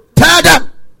 Tell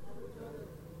them.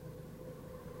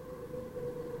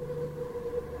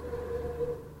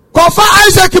 Kofa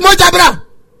Isaac mojabra.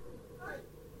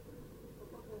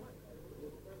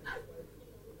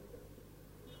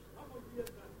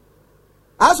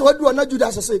 As what do I not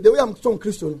Judas say? The way I'm so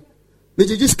Christian, me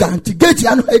just can't get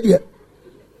you no idea.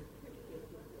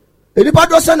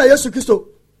 Anybody was saying yes to Christo.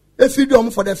 If you do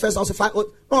for the first house, 5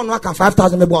 no, I can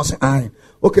 5,000 me boss.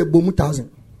 Okay, boom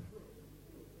 1,000.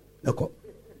 D'accord.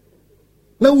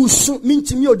 Now we soon mean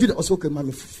to me or Judas okay,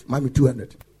 mommy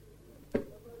 200.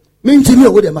 Mean to me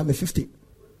or with mommy 50.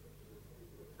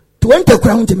 20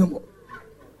 crown to me.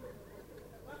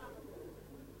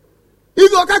 If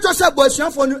you catch yourself, boys,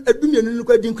 you for a billion look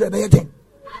at Dinkrabay.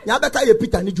 You better you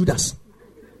Peter and Judas.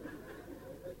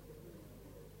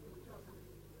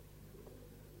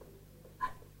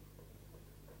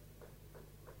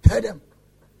 Tell them.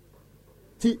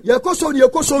 See, you're so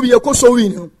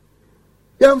in.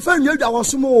 You're found you that was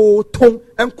small tongue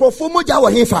and Crofomo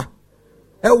Jawa Hefa.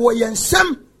 And what yen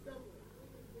Sam?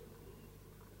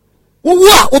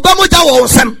 Obama Jawa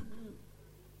Sam.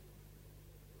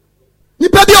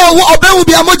 Nipabi obe will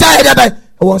be a moja edebe.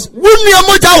 Was wunni a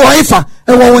moja wifa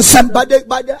and was some but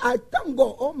I thank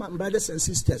God all my brothers and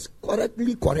sisters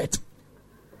correctly correct.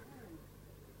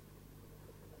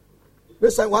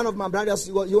 Listen, one of my brothers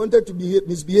he wanted to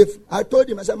misbehave. I told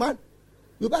him, I said, man,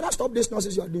 you better stop this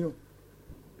nonsense you are doing.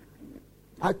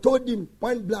 I told him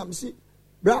point blank, see,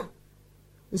 brah.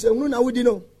 He said, no, now we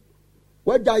didn't know.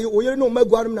 What are you know my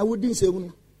guarum now we didn't say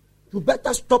you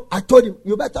better stop. I told him,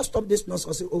 you better stop this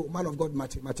nonsense. I said, oh, man of God,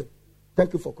 Matthew.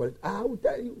 Thank you for calling. I will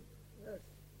tell you. Yes.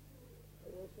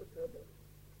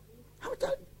 I will tell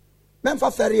you. Men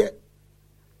for ferry.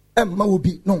 Emma will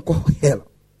be non call hell.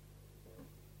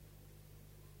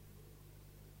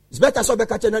 It's better so be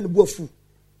catching and go fool.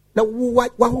 Now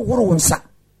what sa?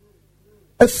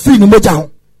 A free no moja.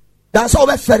 That's all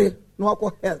be ferry. No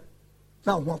call hell.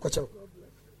 Now one catch.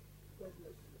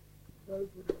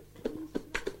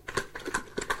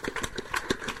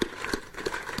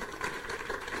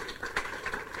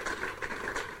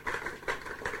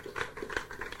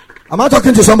 Am I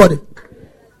talking to somebody?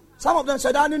 Some of them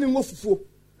said, I didn't move for.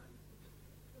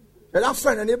 And our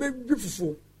friend and they be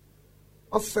beautiful.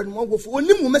 A friend won't go for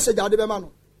only message out of the man.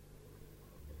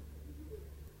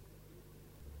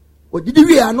 What did you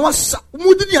hear? No,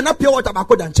 did you not pure water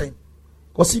about than chain?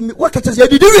 Because he what can say,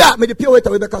 did you hear? Made the pure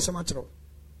water with the customer. The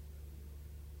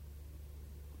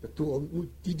two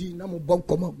did he now bomb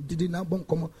come up? Did he now bomb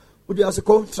come up? Would you ask a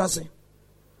call? Trust me.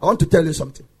 I want to tell you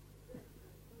something.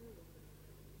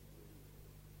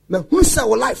 Who say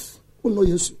our life? Who know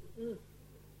Yesu?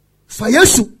 For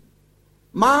Yesu,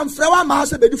 man, frewa man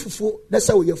say bedi fufu. That's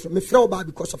how we are from. Me frewa ba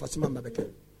because of asima mbabeke.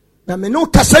 Na me no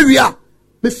kasawia.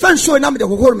 Me fan show na me de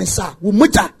hohor me sa. Wo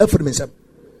moja afur me sam.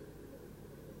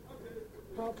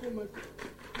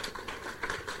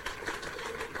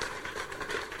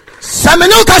 Sa me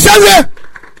no kasawia.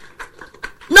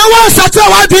 Na wa satwa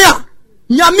wa dia.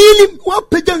 Nyamini wa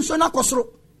peje nso na kosoro.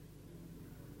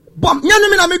 Bom, nyane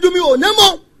me na me dumi o.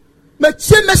 Nemo. Me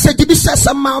che message bi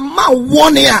sesa mama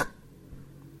wone a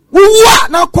wuwa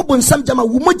na kobon sam jama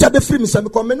wu moja be free me sam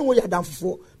ko me no ya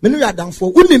danfo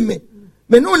unim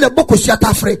me no le bokosua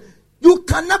tafre. You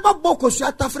can never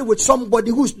bokosua tafre with somebody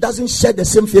who doesn't share the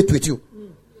same faith with you.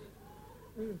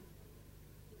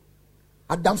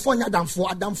 Adamfo nya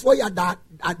adamfo ya da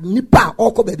nipa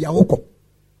oko baby awoko.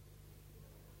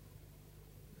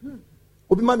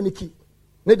 Obi ma me key.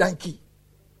 Ne dan key.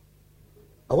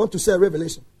 I want to say a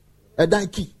revelation. A dan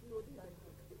key.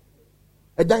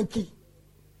 A dan key.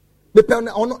 Me pe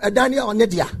ono a dan ya one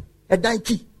dia. A dan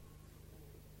key.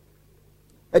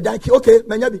 A dan key. Okay,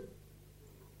 manya bi.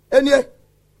 Enie.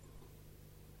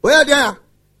 Where there?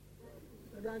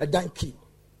 A dan key.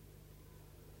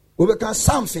 We can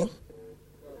something.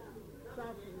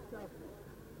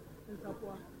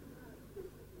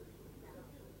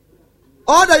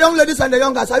 All the young ladies and the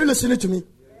young guys, are you listening to me?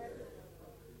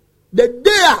 The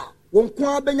day when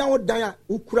kwa benya wo dan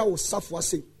ukura wo safo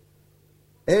say.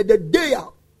 The day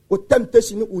wo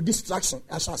temptation wo distraction,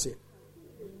 I shall say.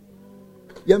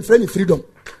 Yem friend freedom.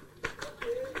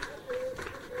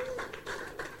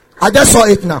 I just saw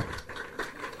it now.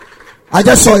 I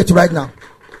just saw it right now.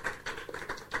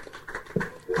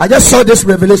 I just saw this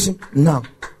revelation now.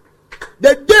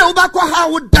 The day Obako ha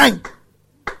would die.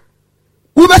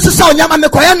 Ubesi Nyama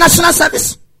mekoya national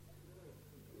service.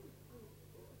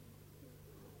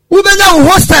 Ubenya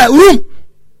hostel room.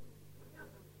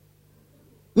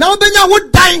 Now Ubenya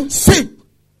would die sick.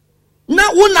 Now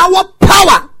one hour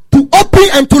power to open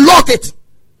and to lock it.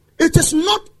 It is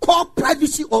not called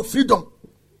privacy or freedom.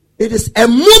 It is a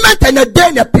moment and a day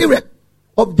and a period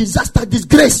of disaster,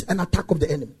 disgrace, and attack of the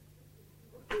enemy.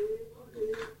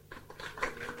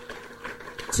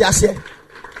 See, I say,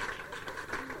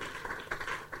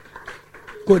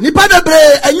 ko nipa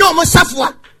bebre enyo omo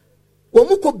safwa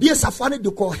omo ko bie safwa ne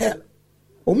de ko hell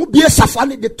omo bie safwa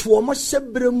ne de to omo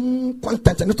hyebrem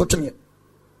content ne to twene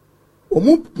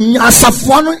omo nya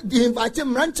safwa no de invite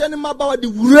mranche ne mabawa de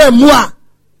wura mu a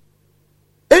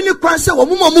eni kwan se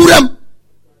omo mamuram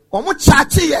omo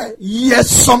chache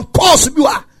yes some cause bi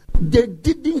a they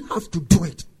didn't have to do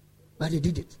it but they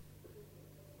did it.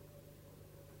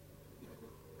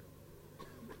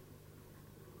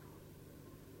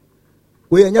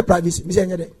 We are privacy. Me say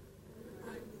anya de.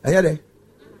 Anya de.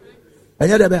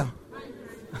 Anya de be.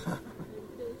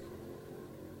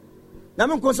 Na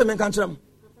me ko se men kan tram.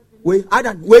 We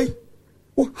adan we.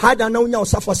 O hada na unya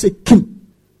osafo se kim.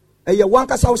 Eye wan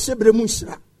kasa o sebre mu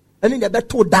nsira. Eni de be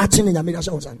to dachi ne nyame da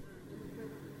so san.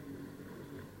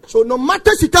 So no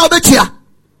matter sika obetia.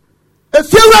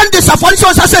 If you run this afọ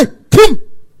so say kim.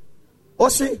 O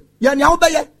say ya nya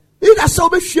obeye. Ida say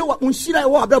obehwe wa nsira e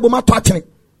wo abrabo ma to atene.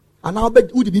 And now there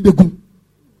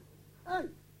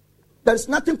is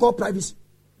nothing called privacy.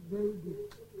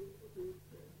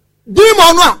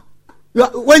 Demon,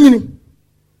 when you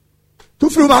two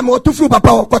through my two through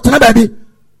papa or cotton baby.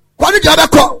 What did you ever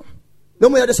call? No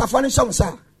more the safari song,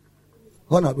 sir.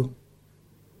 Honorable.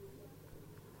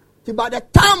 By the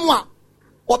time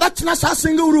or that's not a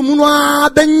single room,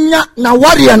 benya na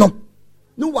warrior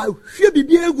no, I should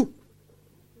be able.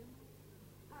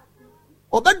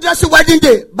 Or that just a wedding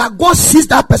day, but God sees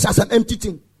that person as an empty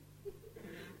thing.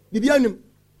 Bibianim,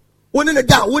 one in the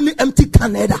dark, one empty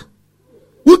Canada.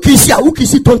 Who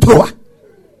kissy don't throw.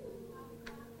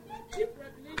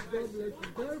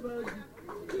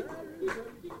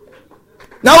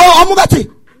 Now, Omugati,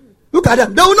 look at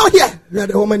them. They will not hear. They are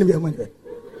the woman in the money. They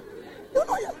will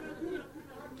not hear.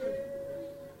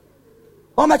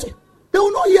 Omugati, they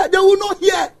will not hear. They will not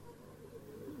hear.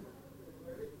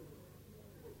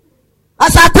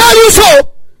 As I tell you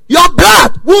so, your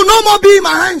blood will no more be in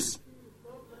my hands.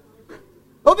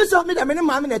 Obviously, me the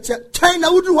many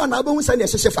China would do one album with Sunday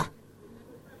Shefa.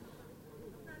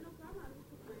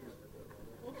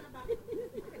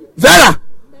 Vera,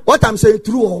 what I'm saying,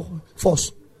 true or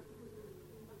false?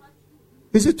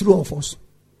 Is it true or false?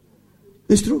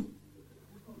 It's true.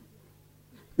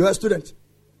 You are a student.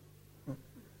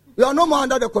 You are no more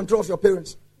under the control of your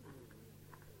parents.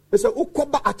 They say,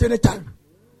 Ukoba at any time.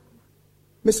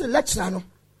 Mr. Lecturer, no.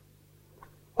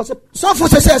 I said, so for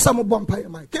say some bumpire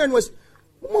my Ken was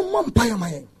mumpire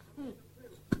my.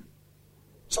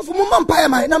 So for mumpire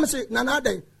my name say Nana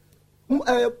day.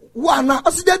 One, I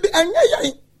said, there be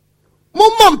any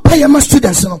mumpire my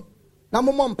students, no. Now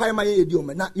mumpire my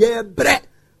idiom, not ye bread.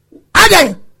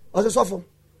 Again, I said, so for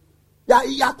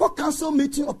ya council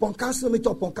meeting upon council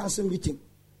meeting upon council meeting.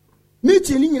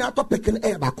 Meeting in a topic and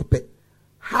air back.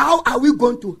 How are we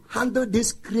going to handle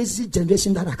this crazy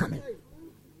generation that are coming?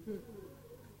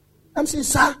 I'm saying,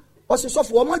 sir, what's the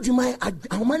software? What do you mind?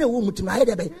 How many women to my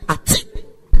head?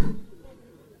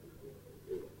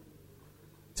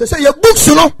 So say your books,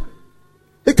 you know,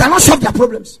 they cannot solve their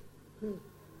problems.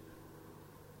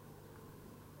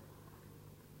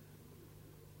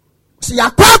 See,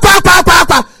 to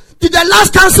the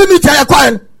last council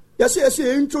meeting, yes,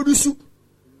 introduce you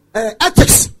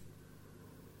ethics.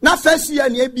 Na first year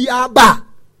ni ebi aba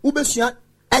ubesua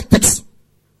ethics.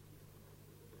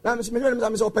 Na me say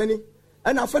opani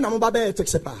and na fe na mo ba be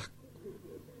ethics pa.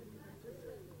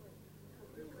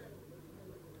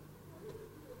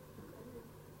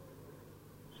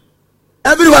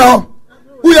 Everywhere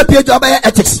who you pay job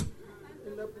ethics.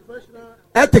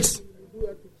 Ethics.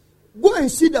 Go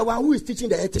and see the one who is teaching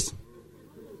the ethics.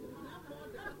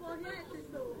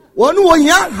 One who will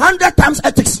hear 100 times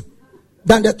ethics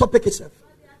than the topic itself.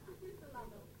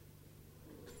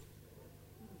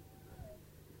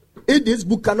 If this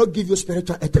book cannot give you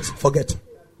spiritual ethics, forget.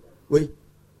 Wait.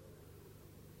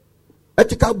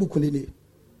 Ethical book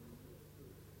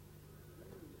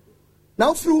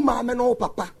now through my no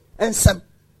papa and some.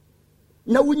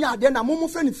 Now we are then a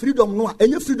moment of freedom no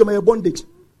any freedom a bondage.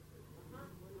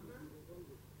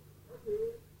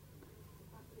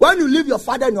 When you leave your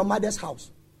father and your mother's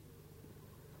house,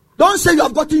 don't say you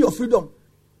have gotten your freedom.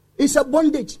 It's a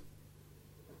bondage.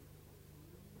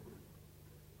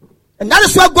 And that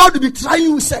is why God will be trying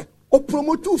you to say, oh,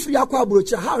 promote you free aqua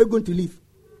brocha. How are you going to live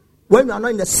when you are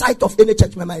not in the sight of any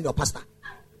church member and your pastor?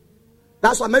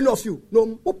 That's why many of you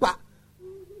no opa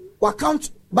account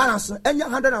balance any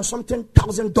 $100 and something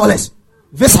 $1,000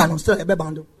 visa no still a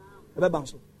bando.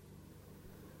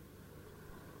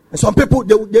 And some people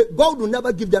God will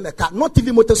never give them a car, not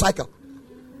even motorcycle.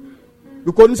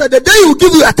 Because he said the day he will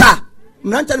give you a car,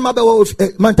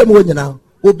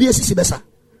 will be a sisi besa.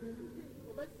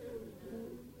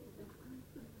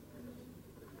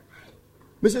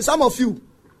 Mr. Some of you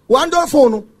wonder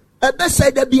phone a best say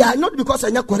that be not because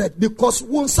I'm not correct, because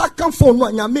one second phone no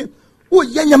nyame o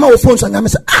yenyama o phones and nyame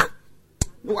say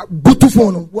butu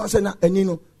phone once na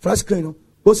enino flash screen no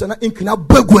once na ink na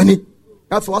bagwani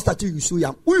after what start you use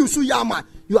yam who use yam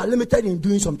you are limited in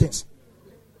doing some things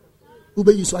ube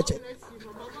use watch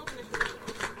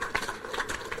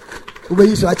ube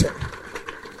use watch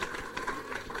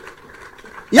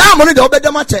yam money the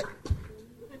obedem watch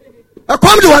I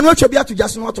come to one watch be to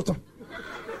just not to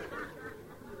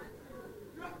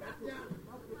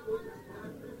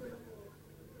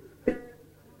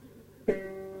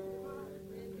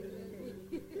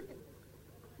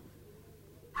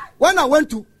when I went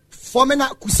to Formena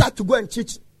Kusa to go and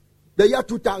teach the year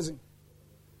 2000,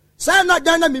 say na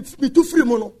dana me too free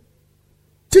mono.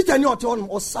 Teach any autonomous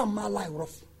or some life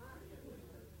rough.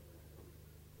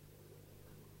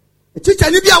 Teach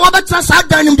any be a water transfer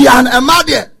dining behind a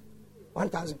mother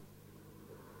 1,000.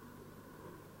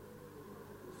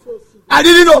 I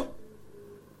didn't know.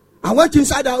 I went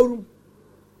inside our room.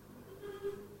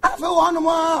 After one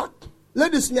more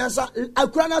ladies, I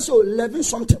cried so 11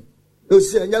 something. You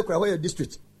see, and you're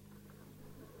district.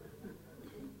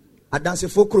 I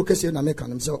dance for crocus in America,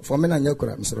 himself for men and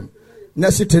Yakura, Mr.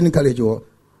 Nessie Training College.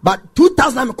 But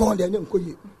 2,000 I'm calling the name.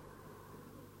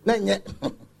 Not yet.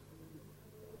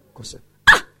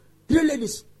 3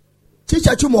 ladies.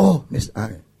 Teacher tomorrow, Miss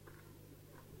I.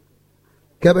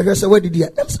 Cabaka said, where did you?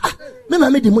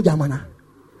 Mema made the Mujamana.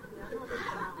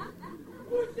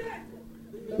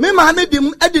 Mema made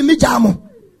the Eddie Mijamo.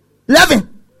 11.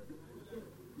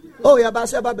 Oh, yeah, but I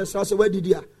said, where did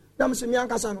you? Nam se mi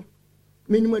ankasa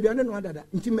minimum de no adada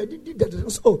nti me did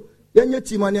that. Oh, yenye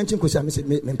team an yenchi kosia me se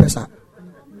me pesa.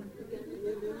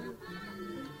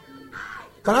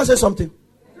 Can I say something?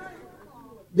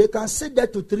 They can sit there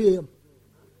to 3 a.m.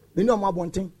 Me no ma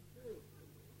bonten.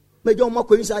 Me jo ma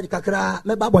ko inside kakra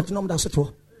me ba bonten no da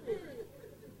soto.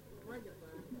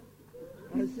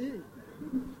 I see.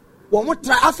 One more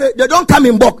try they don't come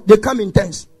in bulk, they come in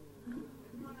tens.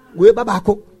 We baba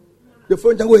ko. The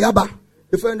front and we yaba.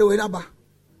 The friend we yaba.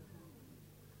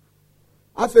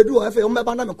 Afe do afe o me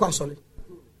ba na me kwa sole.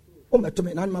 O me to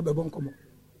me na ma be bon komo.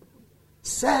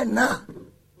 Say na.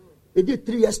 E did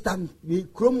 3 years time. We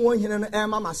chrome one here na e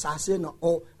ma masase na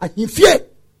o ahifie.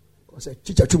 O say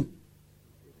teacher tum.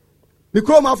 We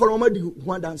chrome am for o ma di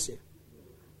one dance.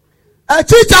 A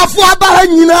teacher for aba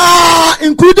nyina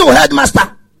including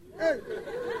headmaster.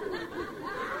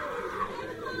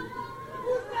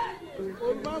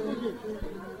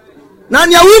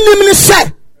 Nanya wini mni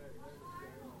se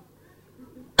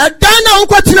Edana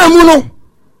ukwatina muno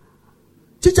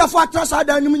Teacher for atrasa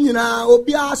adani mnyina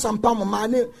Obia sampa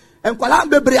mamane Enkwala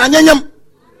bebre anyanyam.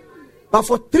 But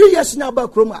for 3 years na ba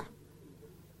kroma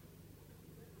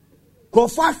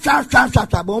Kofa sha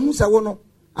But omu se wono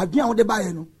Adian wode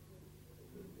baye no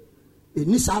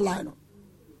Eni sala no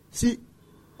See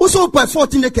also by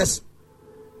 14 acres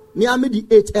Me amedi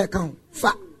 8 acre count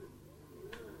Fa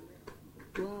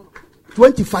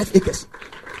 25 acres.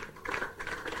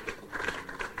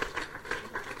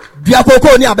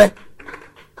 Diapoko ni abe.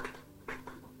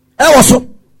 E woso.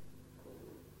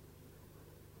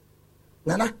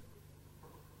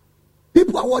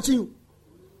 watching you.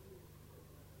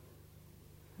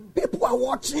 People are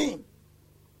watching.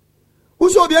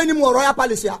 Who's your any more Royal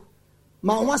Palace?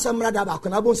 Ma wants some rather back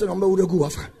and I won't say no more go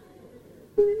off.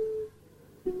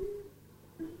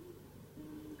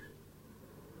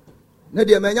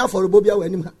 Nadia Mania for Bobia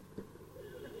when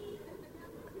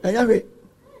anyway.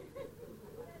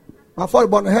 My father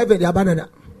born heaven, the abandoned.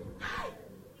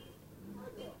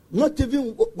 Not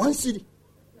even one city.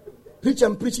 Preach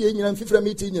and preach in and 50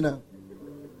 meeting, you know.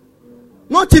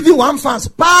 Not even one fans.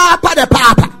 Papa the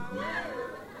Papa.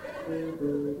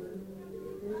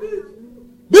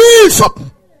 Bishop.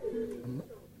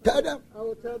 Tell them. I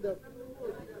will tell them.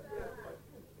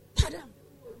 Tell them.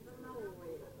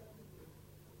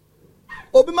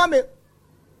 Obi mame.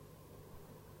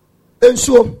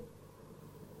 Ensuo.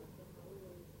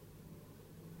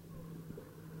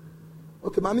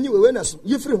 Okay, mami, you win us.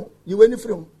 You free home. You win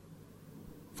free home.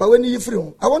 For when you free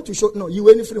home, I want to show. No, you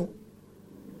win free home.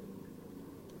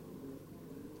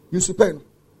 You super.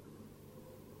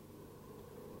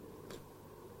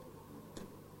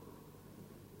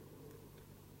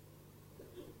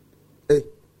 Hey,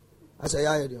 I say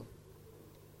I do.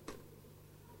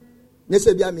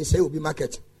 Nese bia me say obi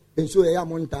market. And so I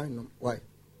am on time. Why?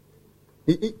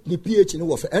 The pH in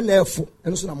warfare. NF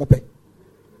and so na mope.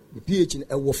 The pH in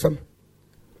a warfare.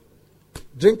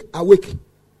 Drink awake.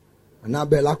 And now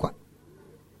Belaqua.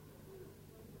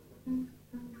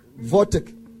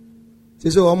 Vortex.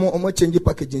 So I'm change the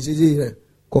packaging. Say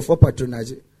for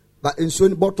patronize. But in so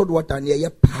bottled water near your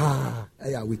pa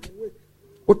a week.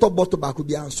 What bottle back could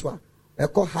be answer.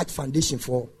 Echo Heart Foundation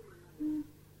for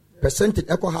percentage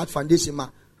Echo Heart Foundation ma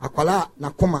akwala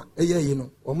na koma you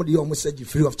know omudi almost said you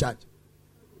free of charge.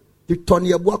 The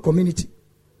Tony Abua community.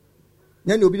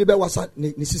 Nyani obi be wasa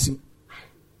ni sisim.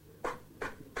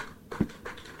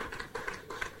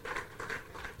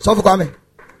 So for come.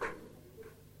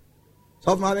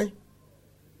 So for me.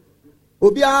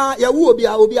 Obia ya wu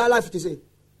obia life to say.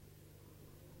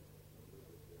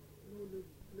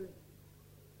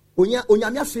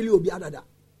 Onyame afeli obi adada.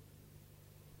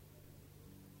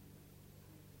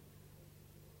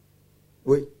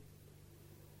 Oui.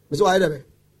 Mais so ayede.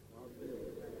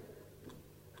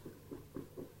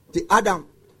 The Adam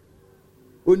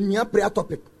onya prayer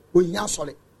topic, onya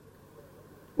sole.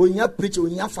 Onya preach,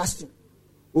 onya fasting.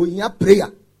 Onya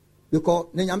prayer because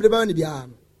ne nyamde ba ne bia.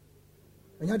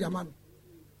 Onya dia man.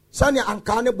 Sane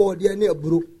anka ne board ye ne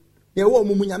aburo. Ne wo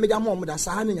mumu nyame dia mo da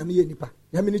sa ne nyame ye nipa.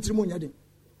 Nyame ni tirimu nya den.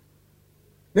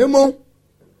 Nemo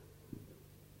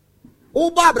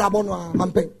o babra bono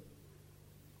mampen.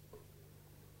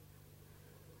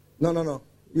 No.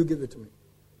 You give it to me.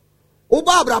 O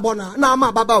babra bona na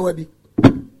ma baba wabi.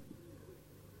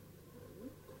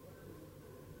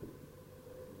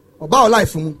 About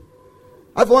life mu.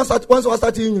 I once I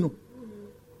start you know.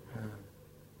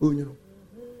 Oh you know.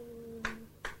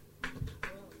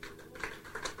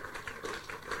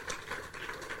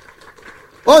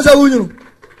 Once I you know.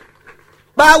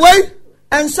 By way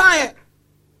and sign.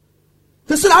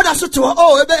 This is how that's to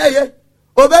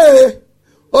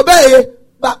obey.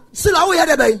 But still, how we had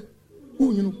a bay.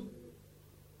 Who you know?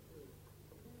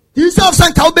 He himself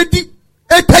sent Obedi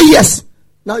 80 years.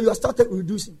 Now you are started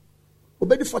reducing.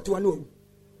 Obedi 41.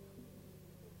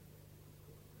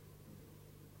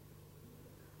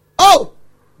 Oh,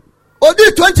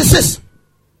 Odi 26.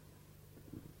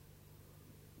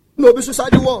 No, be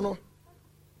society war no.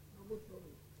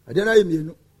 I don't know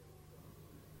you.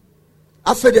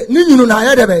 After the Ninu na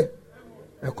ya debe,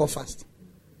 I call fast.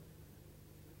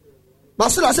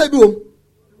 Basila say do.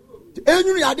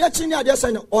 Enyunu ya de chini ya de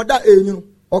say no oda enyunu,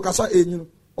 okasa enyunu,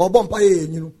 obompa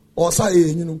enyunu, osa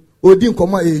enyunu, odi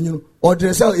nkoma enyunu,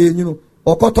 odresa enyunu,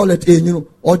 okotolet enyunu,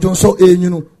 ojonso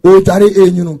enyunu, odare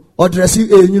enyunu, odresi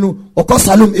enyunu,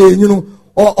 okosalum enyunu,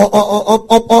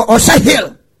 o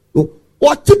shahil.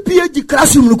 O TPG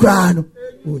classroom nukrano.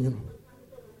 Enyunu.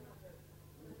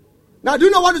 Now, do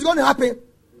you know what is going to happen?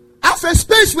 After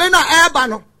space, when I air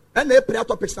banner, and they prayer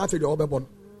topics after the overborn.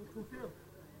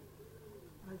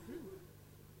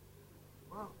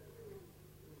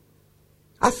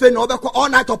 After no all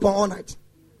night upon all night.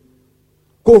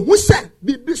 Go, who said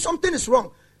something is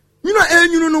wrong?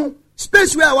 You know,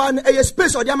 space where one a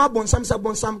space or yama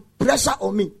bonsam pressure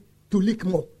on me to leak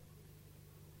more.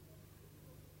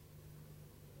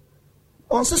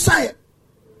 On society.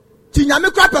 Ti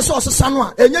nyame kra pese osesa no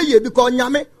a enye ye because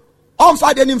nyame on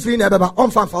fa de nim free na beba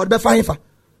on fa o de be fa hinfa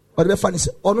o de be fa ni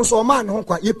se ono so o man ho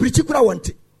kwa ye preach kura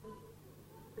wonte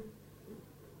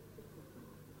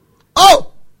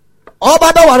oh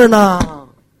oba da ware na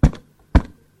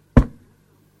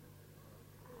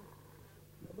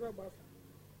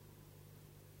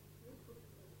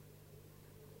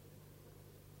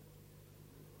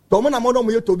Tomana mono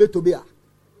mo tobe a.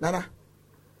 Nana.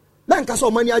 Na nka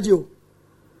so mani age o.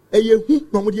 Eye hu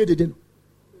no mo de dede.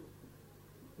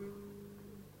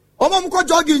 Omo mko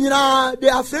jogging nyina, they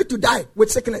are afraid to die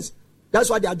with sickness. That's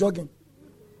why they are jogging.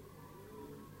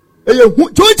 Eye hu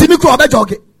 20 mi kro be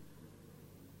jogging.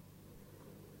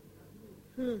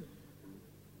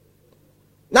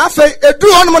 Na fe edu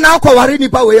onmo na akwaware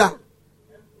nipa we a.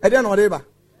 E de no reba.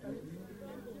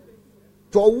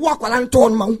 To wo akwala nto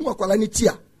onma hu akwala ni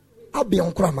tia.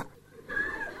 Abion krama.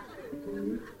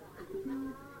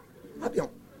 Abion.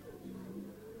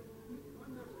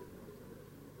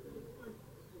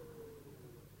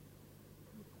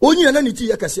 Onye na ni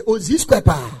tia kase ozi square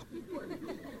pa.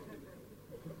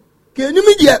 Ke ni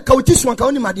mi dia ka otiswan ka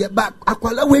oni ma dia ba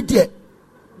akwala we dia.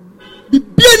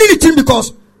 Be anything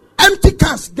because empty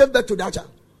cans gave birth to that child.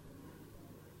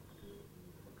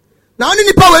 Now only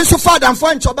the power so far than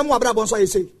for chop them abra bonso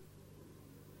say.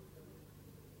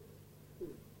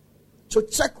 So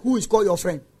check who is called your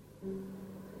friend.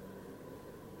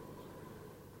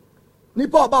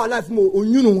 Nipa about life mo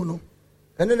onyunu no.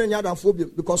 And then nya dan phobia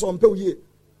because on pay ye.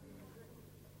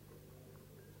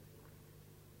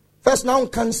 First now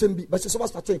cancer be but so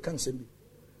start cancer be.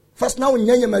 First now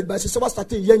nyanya but so start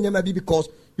nyanya be because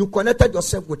you connected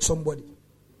yourself with somebody.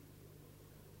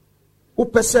 Who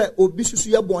pese obi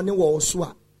susu ye bone wo so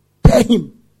a tell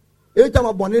him every time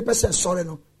a bone person sorry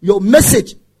no your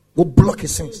message will block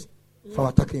his sins from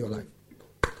attacking your life.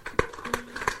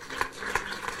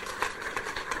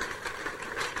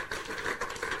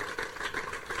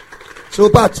 So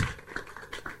but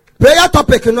prayer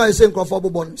topic you know is saying comfortable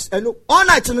bonus and all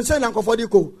night you say na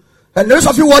comfortable and the rest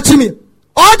of you watching me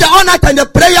all night and the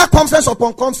prayer conference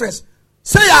upon conference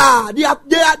say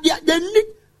they need.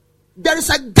 There is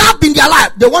a gap in their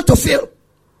life they want to fill.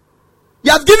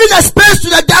 You have given a space to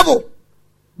the devil.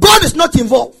 God is not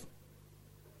involved.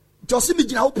 Just me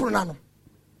jina upuna no.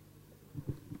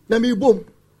 Na mi bom.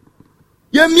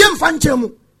 Ye miem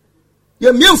fanchemu.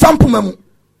 Ye miem fampumamu.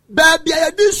 Ba bia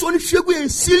ye di so ni hwegu e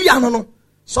silia no no.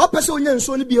 So pese onye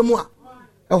nso ni bia mu a.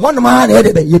 E ho no ma na e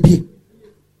de be ye bi.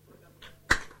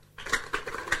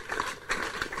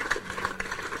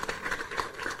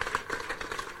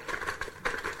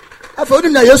 Afa odi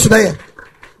na Yesu be ye.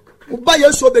 Uba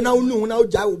Yesu obe na unu na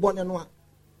oja wo bone no a.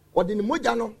 Odi ni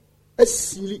moja no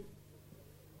asili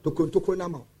tokotoko na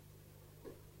ma.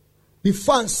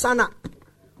 Before sana.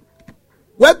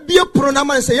 We bie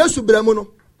pronama say Yesu bremu no.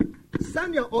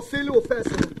 Sanya ofele o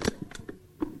first no.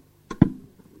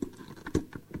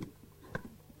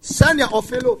 Sanya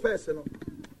ofele o first no.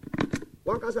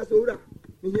 Wan kasa se ura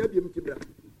ni hia biem tibra.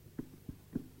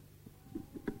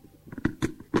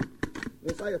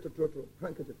 Messiah to trotro.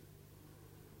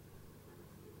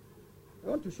 I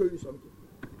want to show you something.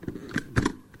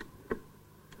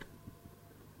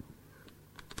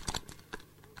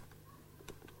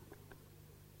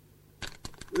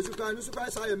 You can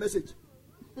say a message.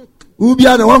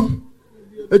 Ubia no one.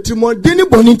 Etimondini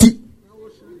boniti.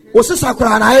 Wose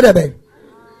sakura na ayebe.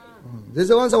 This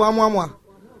is once a one.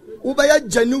 Ubaya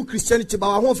genuine Christianity ba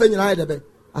wa ho fa nyina ayebe.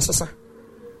 Asasa.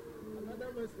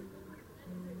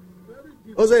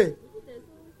 Jose,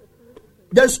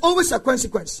 there's always a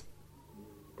consequence.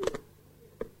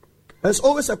 There's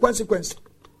always a consequence.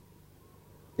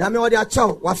 Yami wadi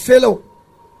achao wa fellow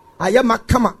ayema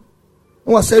kama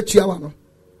wa say tuawa no.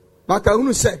 Baka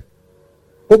unu say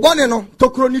obone no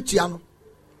tokro ni tua no.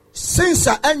 Since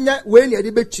enye we na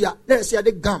de betua na say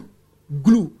de gum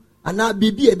glue ana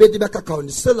bibi e be de bekaka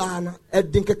ni sela na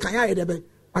edin kekan ya de be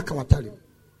aka watale.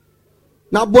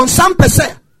 Na bonsam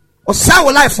pese o sa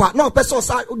wo life a na o pese o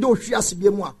sa de o hwi asebie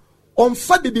mu a on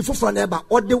fa bibi foforo na eba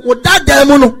o de o dada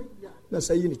mu no na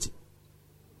say unity.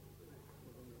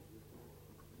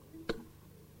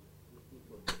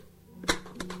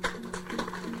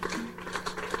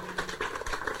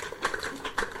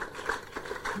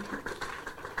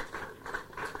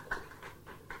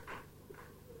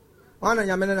 Wana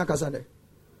nyamene na kasade.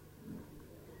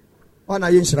 Wana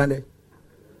yinsrande.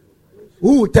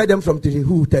 Who will tell them from today?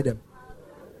 Who will tell them?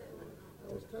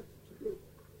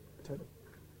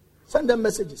 Send them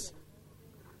messages.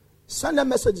 Send them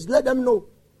messages. Let them know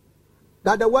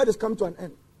that the world has come to an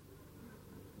end.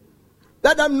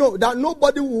 Let them know that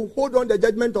nobody will hold on the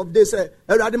judgment of this.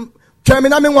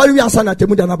 Terminame wali ansana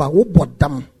temudana ba wo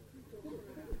bodam.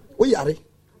 O yare.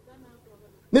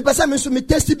 Me pesa me so me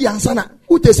testi bi ansana.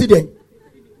 Who testi den?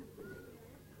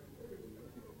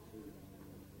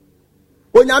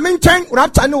 Onyame nchen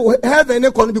rapture no heaven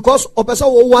e kon because opesa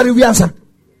wo wari wi ansa.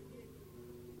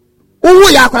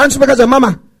 Owo ya kwa nso because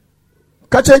mama.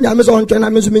 Ka che nyame so nchen na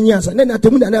me so me nyi ansa. Na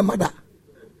temudana e mada.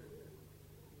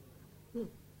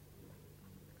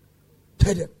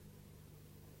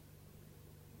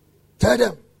 Tell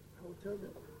them. Tell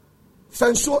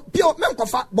them. So pure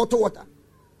bottle water.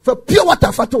 For pure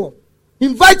water for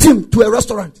invite him to a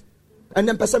restaurant. And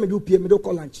then person me do PM, me do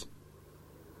call lunch.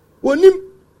 Onim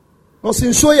was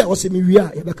in soya was in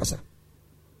Miria, Yabakasa.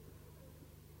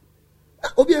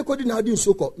 Obi ekodi na adi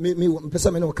nsoko me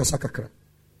person me no kasa kakra.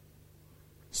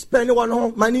 Spend one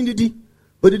home money didi.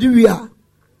 But did we are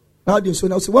now adi so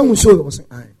now say one show was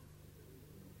I.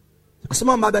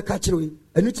 Asama ma be catch we,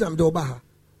 enu tinam de oba ha.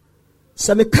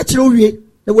 Sa me catch we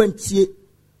na wantie.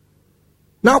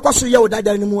 Na kwaso ye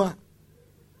odada ni mu a.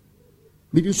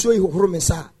 Me di so yi hohoro me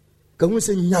sa. Ka hu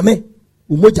se nyame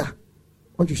umoja.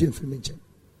 Want to share mention.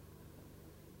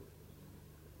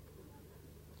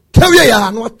 Carry ya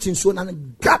no tin so na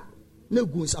gap na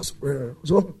gu sa so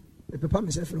e papa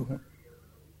me se fro ho.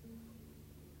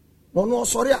 No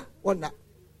sorry wonder.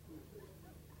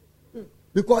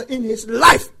 Because in his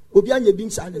life obi anya bi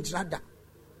nsa na trada.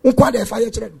 Nkwa da fa ye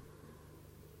kire.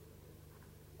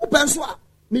 Openso a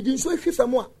me di nso hwefa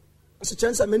mu a ase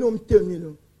chensa me no mtenu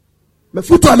no. Me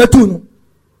futu ametu no.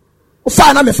 O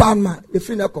fa na me fa ma e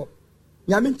free na ko.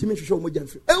 Nyame ntimi hwehwe o mogya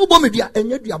mfiri. E ubo me dua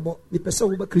enye duabo ni pese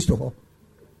wo ba Kristo ho.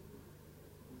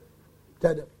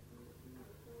 Tell them.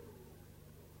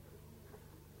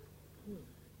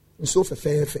 So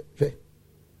fair.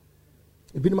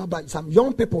 Some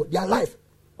young people, their life,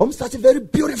 started very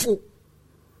beautiful.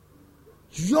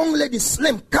 Young lady,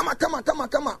 slim, come on.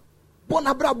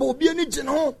 Bona brabo, be any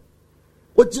general.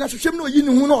 What generation no you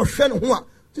know,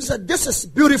 she said, this is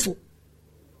beautiful.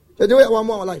 So the way I want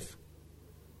more life.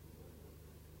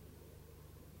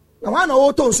 Now I know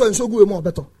what so good more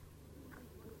better.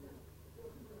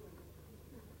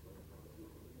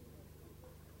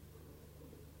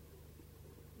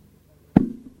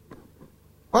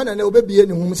 Ana na obebi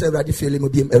eni hum say erade feel him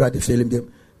bi erade feel him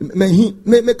dem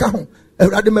me ka ho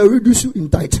erade me reduce in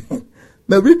tight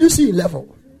me reduce in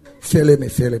level feel me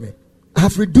I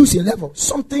have reduced in level.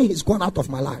 Something has gone out of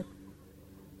my life.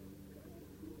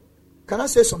 Can I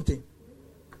say something?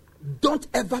 Don't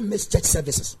ever miss church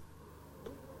services.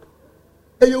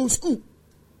 Your school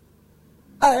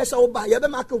say oba ye be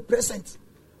mark present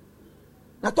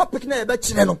na topic na e be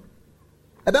chine no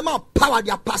e be ma power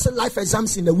their passing life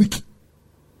exams in a week.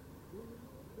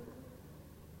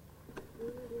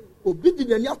 Obi di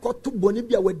nani akoto boni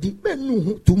bia wadi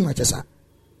menu too much esa.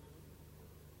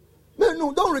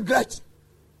 Menu, don't regret.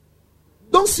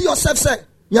 Don't see yourself say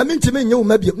nyame ntime nye wo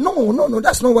mabie. No,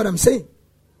 that's not what I'm saying.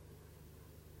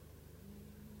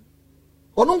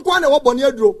 Ono nkwa na wo boni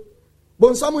aduro.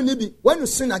 Bonsamu ni bi when you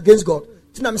sin against God,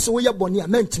 tina me say we ye boni a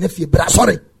men tene fie bra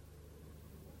sorry.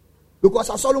 Because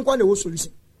asolo nkwa na wo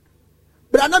solution.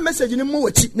 Bra na message ni mu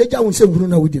wachi na ja wo nse huru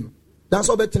na wodi no. Dan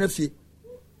so be tene fie.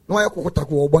 No, I could talk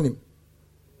about him.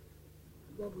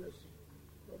 God bless you.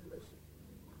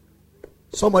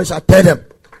 Somebody shall tell them.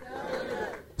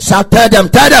 Shall tell them.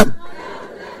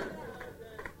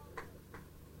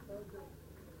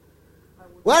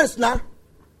 Where is now?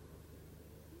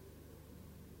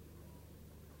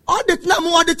 Audit na mu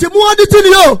audit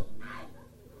yo.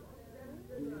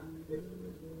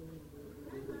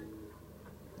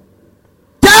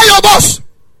 Tell your boss.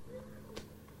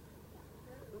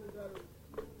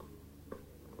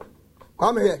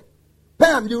 Come here.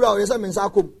 Pam di ura o yesa mensa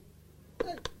akom.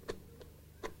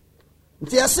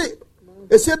 Nti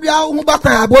ese bia hu ba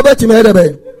kan abo be time ede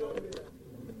be.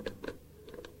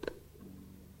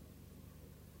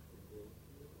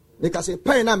 Because say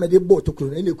pain na me dey boat to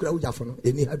kuro ene kura uja for no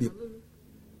eni ha bi.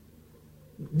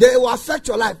 They will affect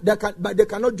your life, but they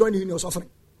cannot join you in your suffering.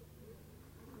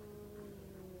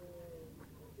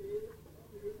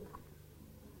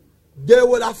 They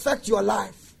will affect your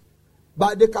life,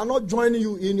 but they cannot join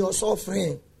you in your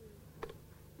suffering.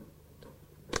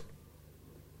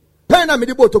 Pain na me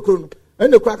dey boat to kuro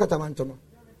ene kura katamanto no.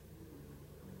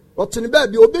 But in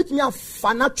baby obet me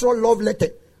a natural love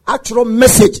letter, actual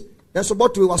message. That's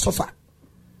about we will suffer.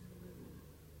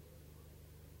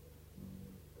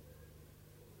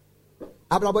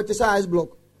 Abrabo te sa ice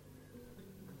block.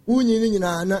 Unyi ni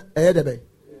na na edebe.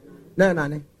 Na na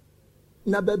ne.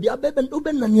 Na baby abebe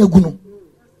oben na ne agu no.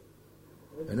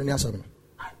 Eno ni asam no.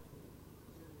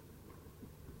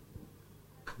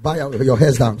 Bow your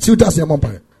heads down. See what that's your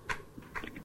umpire.